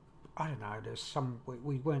I don't know, there's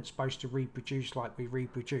we weren't supposed to reproduce like we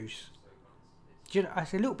reproduce.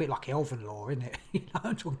 It's a little bit like Elven law, isn't it?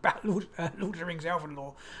 I'm talking about Lord of the Rings Elven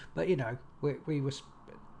law, but we were.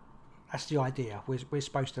 That's the idea. We're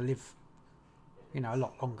supposed to live, a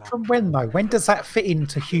lot longer. From when though? When does that fit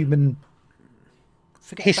into human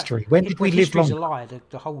history? When did we live longer? History's a lie.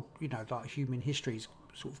 The whole, like human history is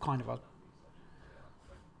sort of kind of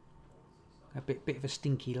a bit of a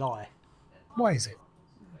stinky lie. Why is it?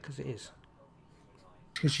 Because it is.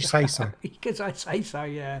 Because you say so. Because I say so,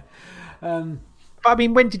 yeah. But I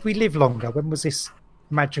mean, when did we live longer? When was this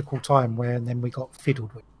magical time where then we got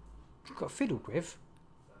fiddled with? Got fiddled with?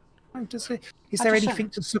 Oh, is there anything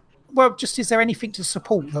to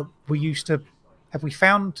support that we used to? Have we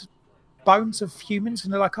found bones of humans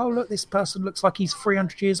and they're like, oh look, this person looks like he's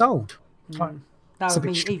 300 years old? Like, no, I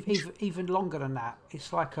mean even longer than that.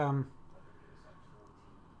 It's like I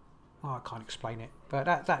can't explain it, but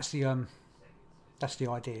that's the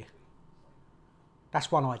idea. That's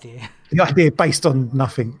one idea. The idea based on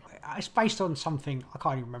nothing. It's based on something I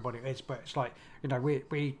can't even remember what it is, but it's like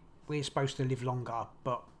we're supposed to live longer,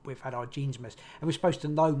 but we've had our genes messed, and we're supposed to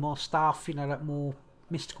know more stuff. Like more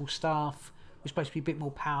mystical stuff. We're supposed to be a bit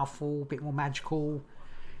more powerful, a bit more magical,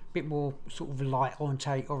 a bit more sort of light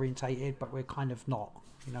orientated, but we're kind of not.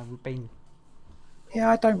 We've been. Yeah,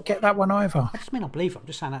 I don't get that one either. I just mean I believe it. I'm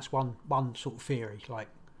just saying that's one sort of theory. Like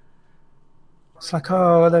it's like,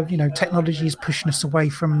 technology is pushing us away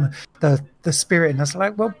from the spirit, and it's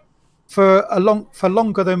like, well, for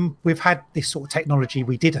longer than we've had this sort of technology,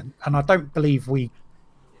 we didn't, and I don't believe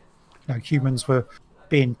humans were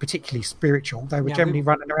being particularly spiritual. They were generally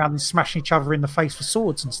running around and smashing each other in the face with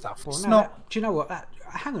swords and stuff. Do you know what?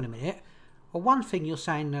 Hang on a minute. Well, one thing you're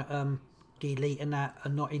saying that the elite and that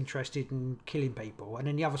are not interested in killing people, and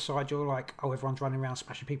then the other side you're like, oh, everyone's running around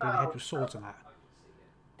smashing people in the head with swords and that.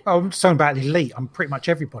 Oh, I'm talking about the elite. I'm pretty much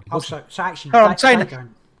everybody. Oh, so actually, no, I'm saying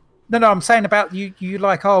no. I'm saying about you. You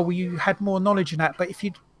like, oh, well, you had more knowledge in that, but if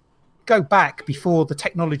you go back before the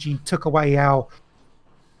technology took away our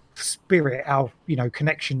spirit, our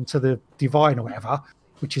connection to the divine or whatever,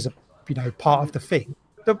 which is a part of the thing.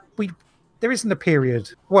 There isn't a period.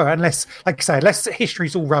 Well, unless, like I say, unless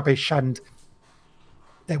history's all rubbish and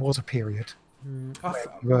there was a period. Most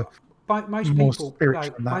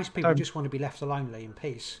people just want to be left alone, in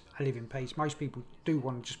peace. I live in peace. Most people do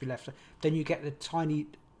want to just be left. Then you get the tiny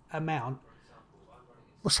amount.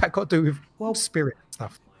 What's that got to do with spirit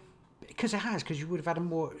stuff? Because it has. Because you would have had a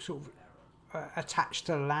more sort of attached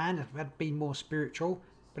to the land, had been more spiritual.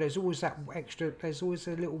 But there's always that extra. There's always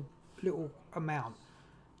a little amount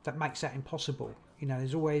that makes that impossible.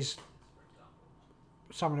 There's always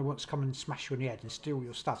someone who wants to come and smash you in the head and steal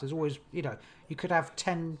your stuff. There's always, you could have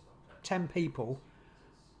 10 people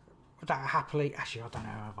that are happily... Actually, I don't know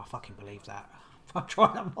if I fucking believe that. I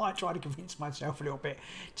might try to convince myself a little bit.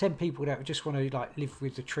 10 people that just want to live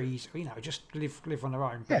with the trees, just live on their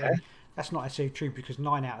own. But that's not necessarily true, because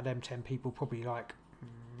 9 out of them 10 people probably I'm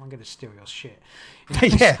going to steal your shit.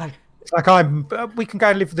 Yeah. So, it's like we can go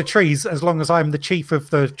and live with the trees as long as I'm the chief of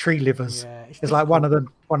the tree livers. Yeah, it's like one of the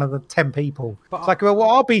 10 people. But it's like, well,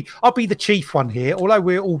 I'll be the chief one here. Although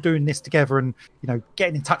we're all doing this together and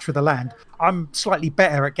getting in touch with the land, I'm slightly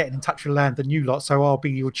better at getting in touch with the land than you lot, so I'll be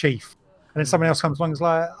your chief. And then someone else comes along and is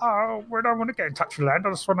like, oh, we don't want to get in touch with the land. I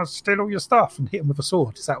just want to steal all your stuff and hit them with a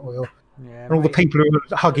sword. Is that what you're... Yeah, and all the people who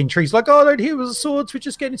are hugging trees, like, oh, don't hit with the swords. We're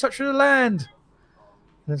just getting in touch with the land.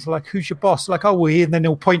 And it's like, who's your boss? Like, oh, we. And then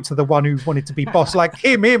they'll point to the one who wanted to be boss. Like,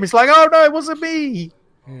 him. It's like, oh, no, it wasn't me.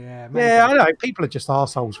 Yeah, I don't know. People are just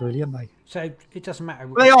arseholes, really, aren't they? So it doesn't matter.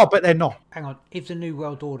 Well, they are, but they're not. Hang on. If the New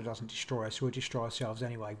World Order doesn't destroy us, we'll destroy ourselves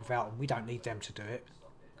anyway without them. We don't need them to do it,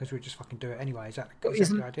 because we'll just fucking do it anyway. Is that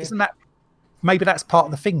the idea? Isn't that... Maybe that's part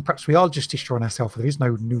of the thing. Perhaps we are just destroying ourselves. There is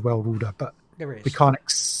no New World Order, but there is. We can't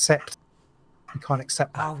accept that.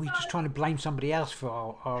 Oh, we're just trying to blame somebody else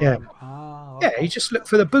for our yeah. Okay. Yeah, you just look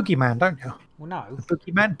for the boogeyman, don't you? Well, no. The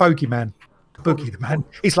bogeyman. The man.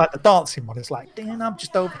 He's like the dancing one. It's like, damn, I'm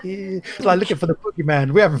just over here. It's like looking for the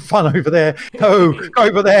boogeyman. We're having fun over there. Go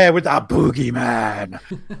over there with that boogeyman.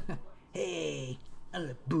 Hey, I'm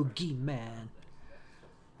a boogeyman.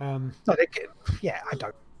 I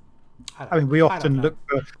don't. I mean, we often look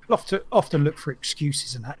for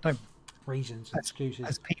excuses and that, don't we? Reasons, excuses.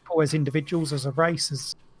 As people, as individuals, as a race,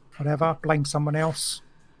 as whatever, blame someone else.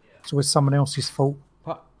 It's always someone else's fault.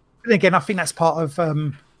 But again, I think that's part of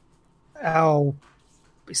our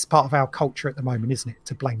culture at the moment, isn't it?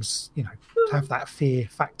 To blame, to have that fear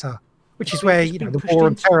factor, which is where the war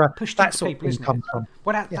on terror, that sort of thing comes from.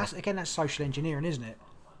 Well, that's social engineering, isn't it?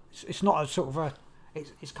 It's not a sort of a.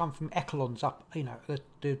 It's come from echelons up,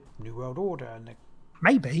 the New World Order and the...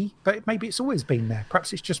 Maybe, but maybe it's always been there.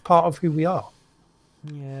 Perhaps it's just part of who we are.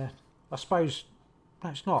 Yeah, I suppose. No,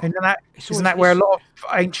 it's not. And isn't that where a lot of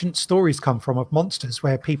ancient stories come from, of monsters,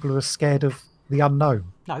 where people are scared of the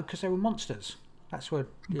unknown? No, because they were monsters. That's where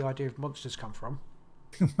the idea of monsters come from.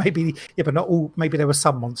 Maybe, yeah, but not all. Maybe there were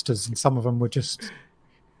some monsters, and some of them were just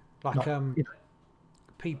like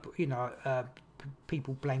people.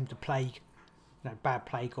 People blamed the plague, bad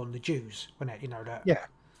plague, on the Jews, wasn't it? That. Yeah.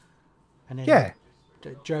 And then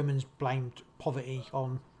the Germans blamed poverty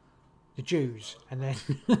on the Jews, and then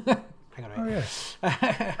hang on a minute. Oh,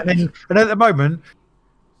 yeah. and at the moment,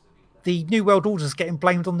 the New World Order is getting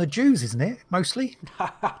blamed on the Jews, isn't it? Mostly.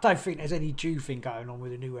 I don't think there's any Jew thing going on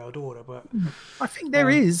with the New World Order, but I think there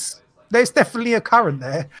is. There's definitely a current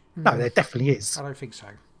there. No, there definitely is. I don't think so.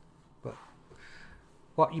 But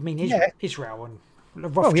what you mean, Israel and the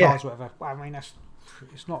Rothschilds, whatever? Well, I mean, it's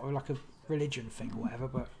not like a religion thing or whatever,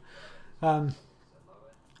 but.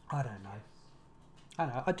 I don't know.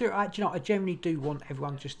 I generally do want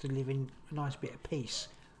everyone just to live in a nice bit of peace.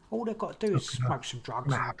 All they've got to do is smoke some drugs.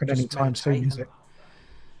 It's not happen anytime soon, is it?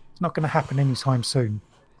 It's not going to happen anytime soon.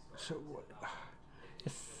 So,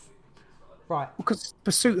 right. Because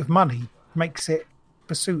pursuit of money makes it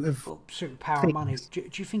pursuit of power and money. Do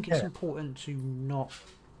you think it's important to not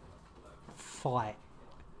fight?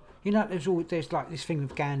 There's like this thing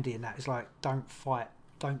with Gandhi and that. It's like, don't fight.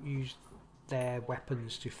 Don't use their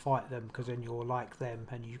weapons to fight them, because then you're like them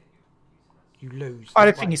and you lose. I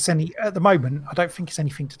don't think it's at the moment. I don't think it's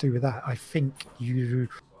anything to do with that. I think if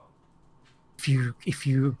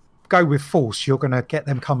you go with force, you're going to get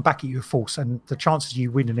them come back at you with force, and the chances of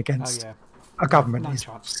you winning against a government is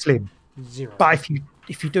slim. Zero. But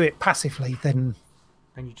if you do it passively, then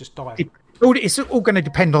and you just die. It's all going to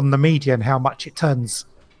depend on the media and how much it turns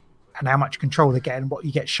and how much control they get and what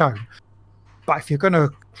you get shown. But if you're going to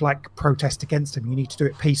like protest against them, you need to do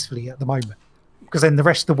it peacefully at the moment, because then the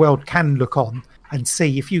rest of the world can look on and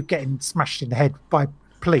see if you're getting smashed in the head by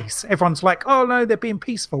police. Everyone's like, oh no, they're being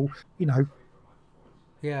peaceful, you know.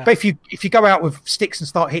 Yeah. But if you go out with sticks and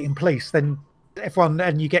start hitting police, then everyone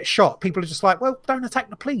and you get shot, people are just like, well, don't attack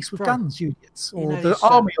the police with guns, you idiots, or the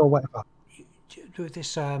army or whatever. With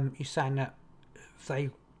this, you're saying that they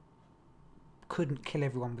couldn't kill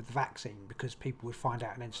everyone with the vaccine because people would find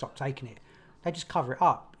out and then stop taking it. They just cover it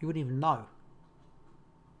up. You wouldn't even know.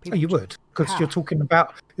 Oh, you would, because you're talking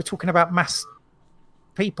about mass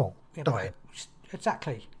people dying.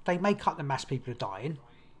 Exactly. They make up the mass people are dying.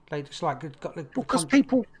 They just like because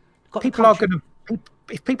people are going to.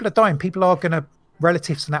 If people are dying, people are going to,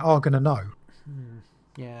 relatives and that are going to know.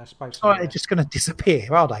 Yeah, I suppose. It's not like they're just going to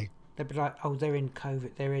disappear, are they? They'd be like, oh, they're in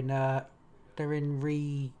COVID. They're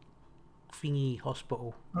in thingy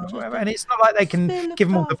hospital. And it's not like they can give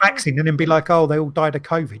them all the vaccine and then be like, oh, they all died of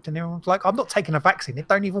COVID. And everyone's like, I'm not taking a vaccine. It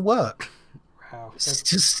don't even work. Wow. It's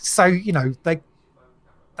just so, you know, they'll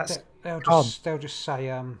just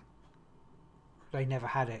say they never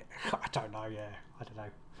had it. I don't know. Yeah, I don't know.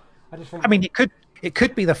 I just think. I mean, it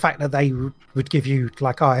could be the fact that they would give you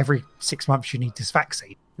like, oh, every 6 months you need this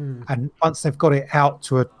vaccine, and once they've got it out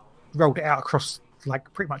rolled it out across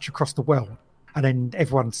like pretty much across the world, and then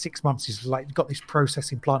everyone 6 months is like got this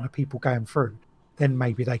processing plant of people going through, then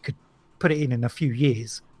maybe they could put it in a few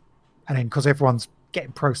years, and then because everyone's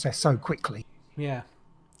getting processed so quickly. Yeah.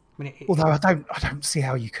 I mean, although I don't see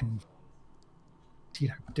how you can, you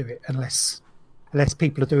know, do it unless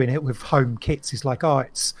people are doing it with home kits. It's like, oh,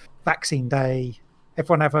 it's vaccine day,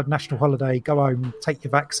 everyone have a national holiday, go home, take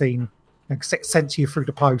your vaccine, and sent to you through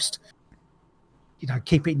the post. You know,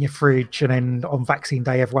 keep it in your fridge, and then on vaccine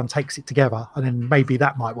day, everyone takes it together, and then maybe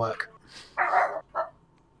that might work.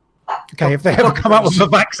 Okay, if they ever come up with a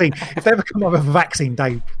vaccine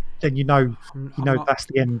day, then you know that's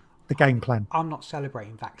the end, the game plan. I'm not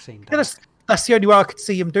celebrating vaccine day. Yeah, that's the only way I could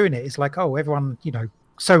see them doing it. It's like, oh, everyone, you know,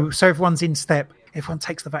 so everyone's in step. Everyone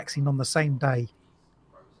takes the vaccine on the same day.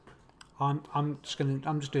 I'm just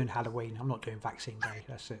doing Halloween. I'm not doing vaccine day.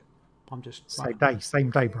 That's it. I'm just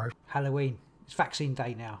same day, bro. Halloween. It's vaccine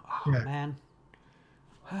day now. Oh yeah. Man,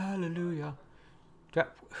 hallelujah. I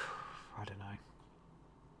don't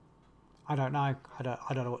know. I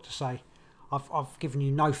don't know what to say. I've given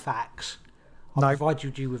you no facts. I've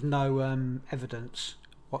provided you with no evidence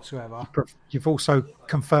whatsoever. You've also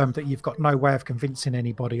confirmed that you've got no way of convincing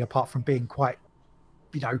anybody apart from being quite,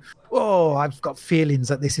 you know, oh, I've got feelings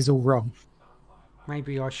that this is all wrong.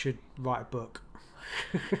 Maybe I should write a book.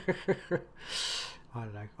 I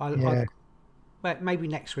don't know. Maybe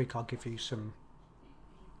next week I'll give you some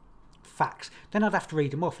facts. Then I'd have to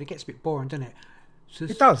read them off. It gets a bit boring, doesn't it?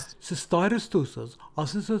 It does. He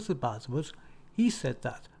said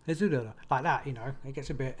that. Like that, you know. It gets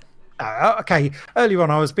a bit... Okay, earlier on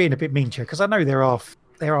I was being a bit mean to you because I know there are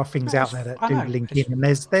things out there that do link in, and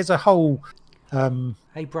there's a whole...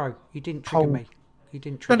 hey, bro, you didn't trigger me. You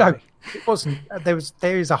didn't trigger me. No, it wasn't.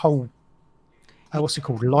 There is a whole... what's it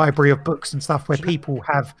called? Library of books and stuff where people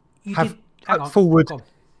have put forward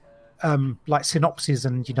like synopses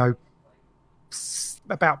and, you know,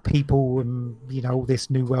 about people and, you know, all this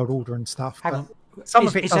New World Order and stuff. Hang on. Some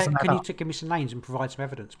of it doesn't Can you give me some names and provide some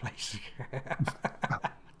evidence, please?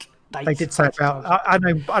 They did say about... I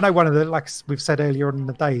know one of the, like we've said earlier on in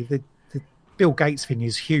the day, the Bill Gates thing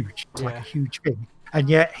is huge. It's like a huge thing. And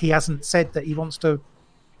yet he hasn't said that he wants to,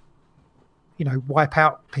 you know, wipe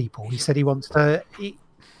out people. He said he wants to... He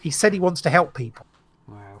said he wants to help people.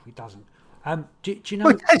 Well, he doesn't. Do you know...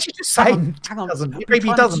 Well, as you just saying, hang on. Maybe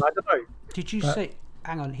he doesn't, I don't know. Did you see...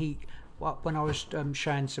 Hang on, when I was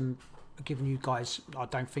showing some... Giving you guys... I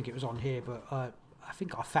don't think it was on here, but I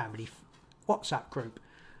think our family WhatsApp group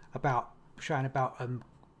showing about... God,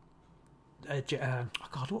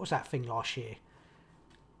 what was that thing last year?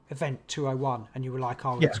 Event 201, and you were like,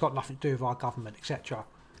 oh, it's got nothing to do with our government, etc.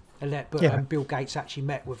 But Bill Gates actually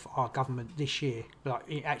met with our government this year, like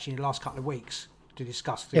actually in the last couple of weeks, to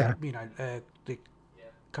discuss the the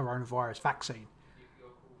coronavirus vaccine.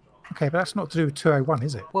 Okay, but that's not to do with 201,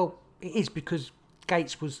 is it? Well, it is, because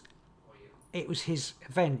Gates was... It was his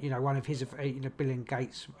event, you know, one of his, you know, Bill and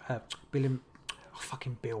Gates, Bill.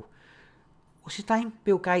 What's his name?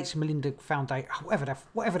 Bill Gates and Melinda Foundation,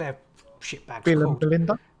 whatever their shitbags Bill called. And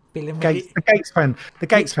Belinda. Bill and Gates, the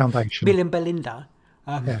Gates Foundation. Bill and Belinda.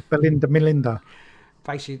 Melinda.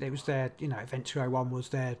 Basically, it was their, you know, Event 201 was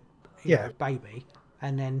their know, baby,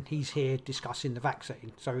 and then he's here discussing the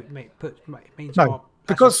vaccine. So it means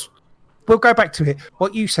Because we'll go back to it.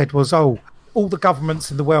 What you said was, all the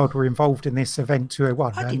governments in the world were involved in this event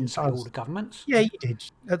 201. I didn't say all the governments. Yeah, you did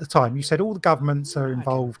at the time. You said all the governments are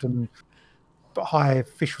involved and high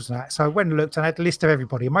officials and that. So I went and looked and I had a list of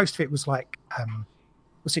everybody. Most of it was like,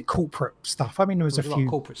 was it corporate stuff? I mean, there was a few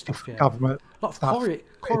corporate stuff, government a lot of stuff.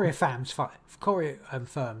 courier firms,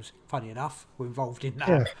 funny enough, were involved in that.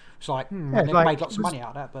 Yeah. It's like, they like, made lots of money out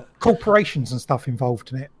of that, but corporations and stuff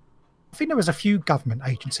involved in it. I think there was a few government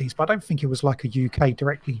agencies, but I don't think it was like a UK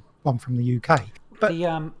directly one from the UK. But the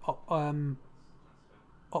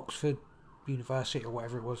Oxford University or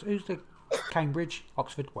whatever it was, who's the Cambridge,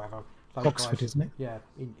 Oxford, whatever. Oxford, guys, isn't it? Yeah,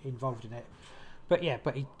 involved in it. But he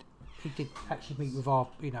did actually meet with our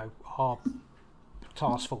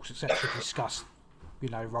task force, etc. to discuss,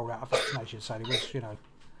 roll out of vaccination. So it was,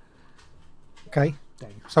 Okay.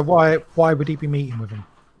 So why would he be meeting with him?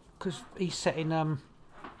 Because he's setting the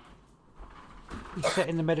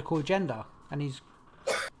medical agenda, and he's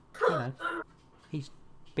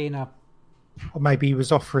being a. Or maybe he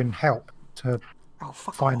was offering help to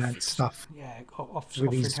finance stuff. Yeah,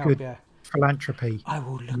 with his help, good philanthropy. I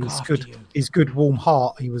will look after you. His good warm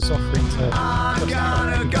heart he was offering to. I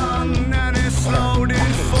got a gun and it's loaded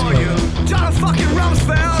for you. John fucking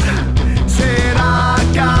Rumsfeld said I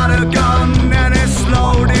got a gun and it's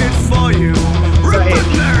loaded for you. Rupert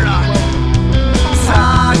Murdoch.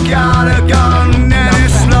 I got a gun and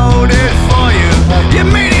it's loaded for you. You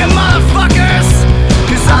media motherfuckers.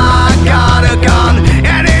 'Cause I got a gun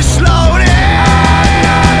and it's loaded.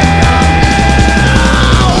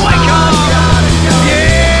 Wake up.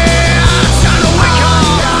 Yeah, time to wake up.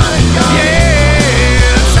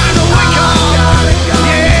 Yeah, time to wake up.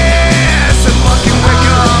 Yeah, so fucking wake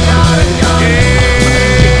up. Yeah,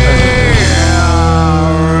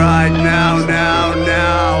 right now.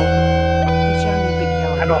 He's the only big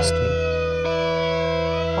yellow. And Austin.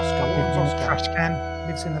 Oscar, what was Oscar? Trash can.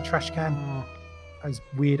 Lives in the trash can. Those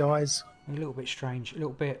weird eyes. A little bit strange, a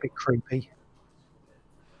little bit. A bit creepy.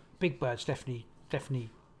 Big Bird's definitely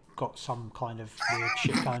got some kind of weird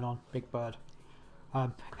shit going on. Big Bird.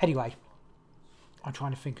 Anyway, I'm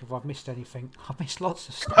trying to think if I've missed anything. I've missed lots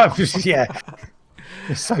of stuff. Yeah.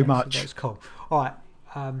 There's so much. That's cool. All right.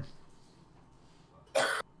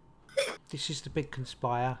 This is the Big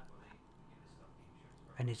Conspire,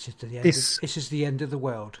 and this is the end. This is the end of the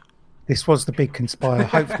world. This was the Big Conspire.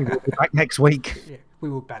 Hopefully we'll be back next week. Yeah, we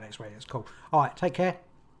will be back next week. That's cool. All right. Take care.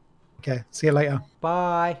 Okay. See you later.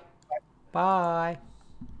 Bye. Bye.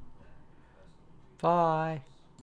 Bye.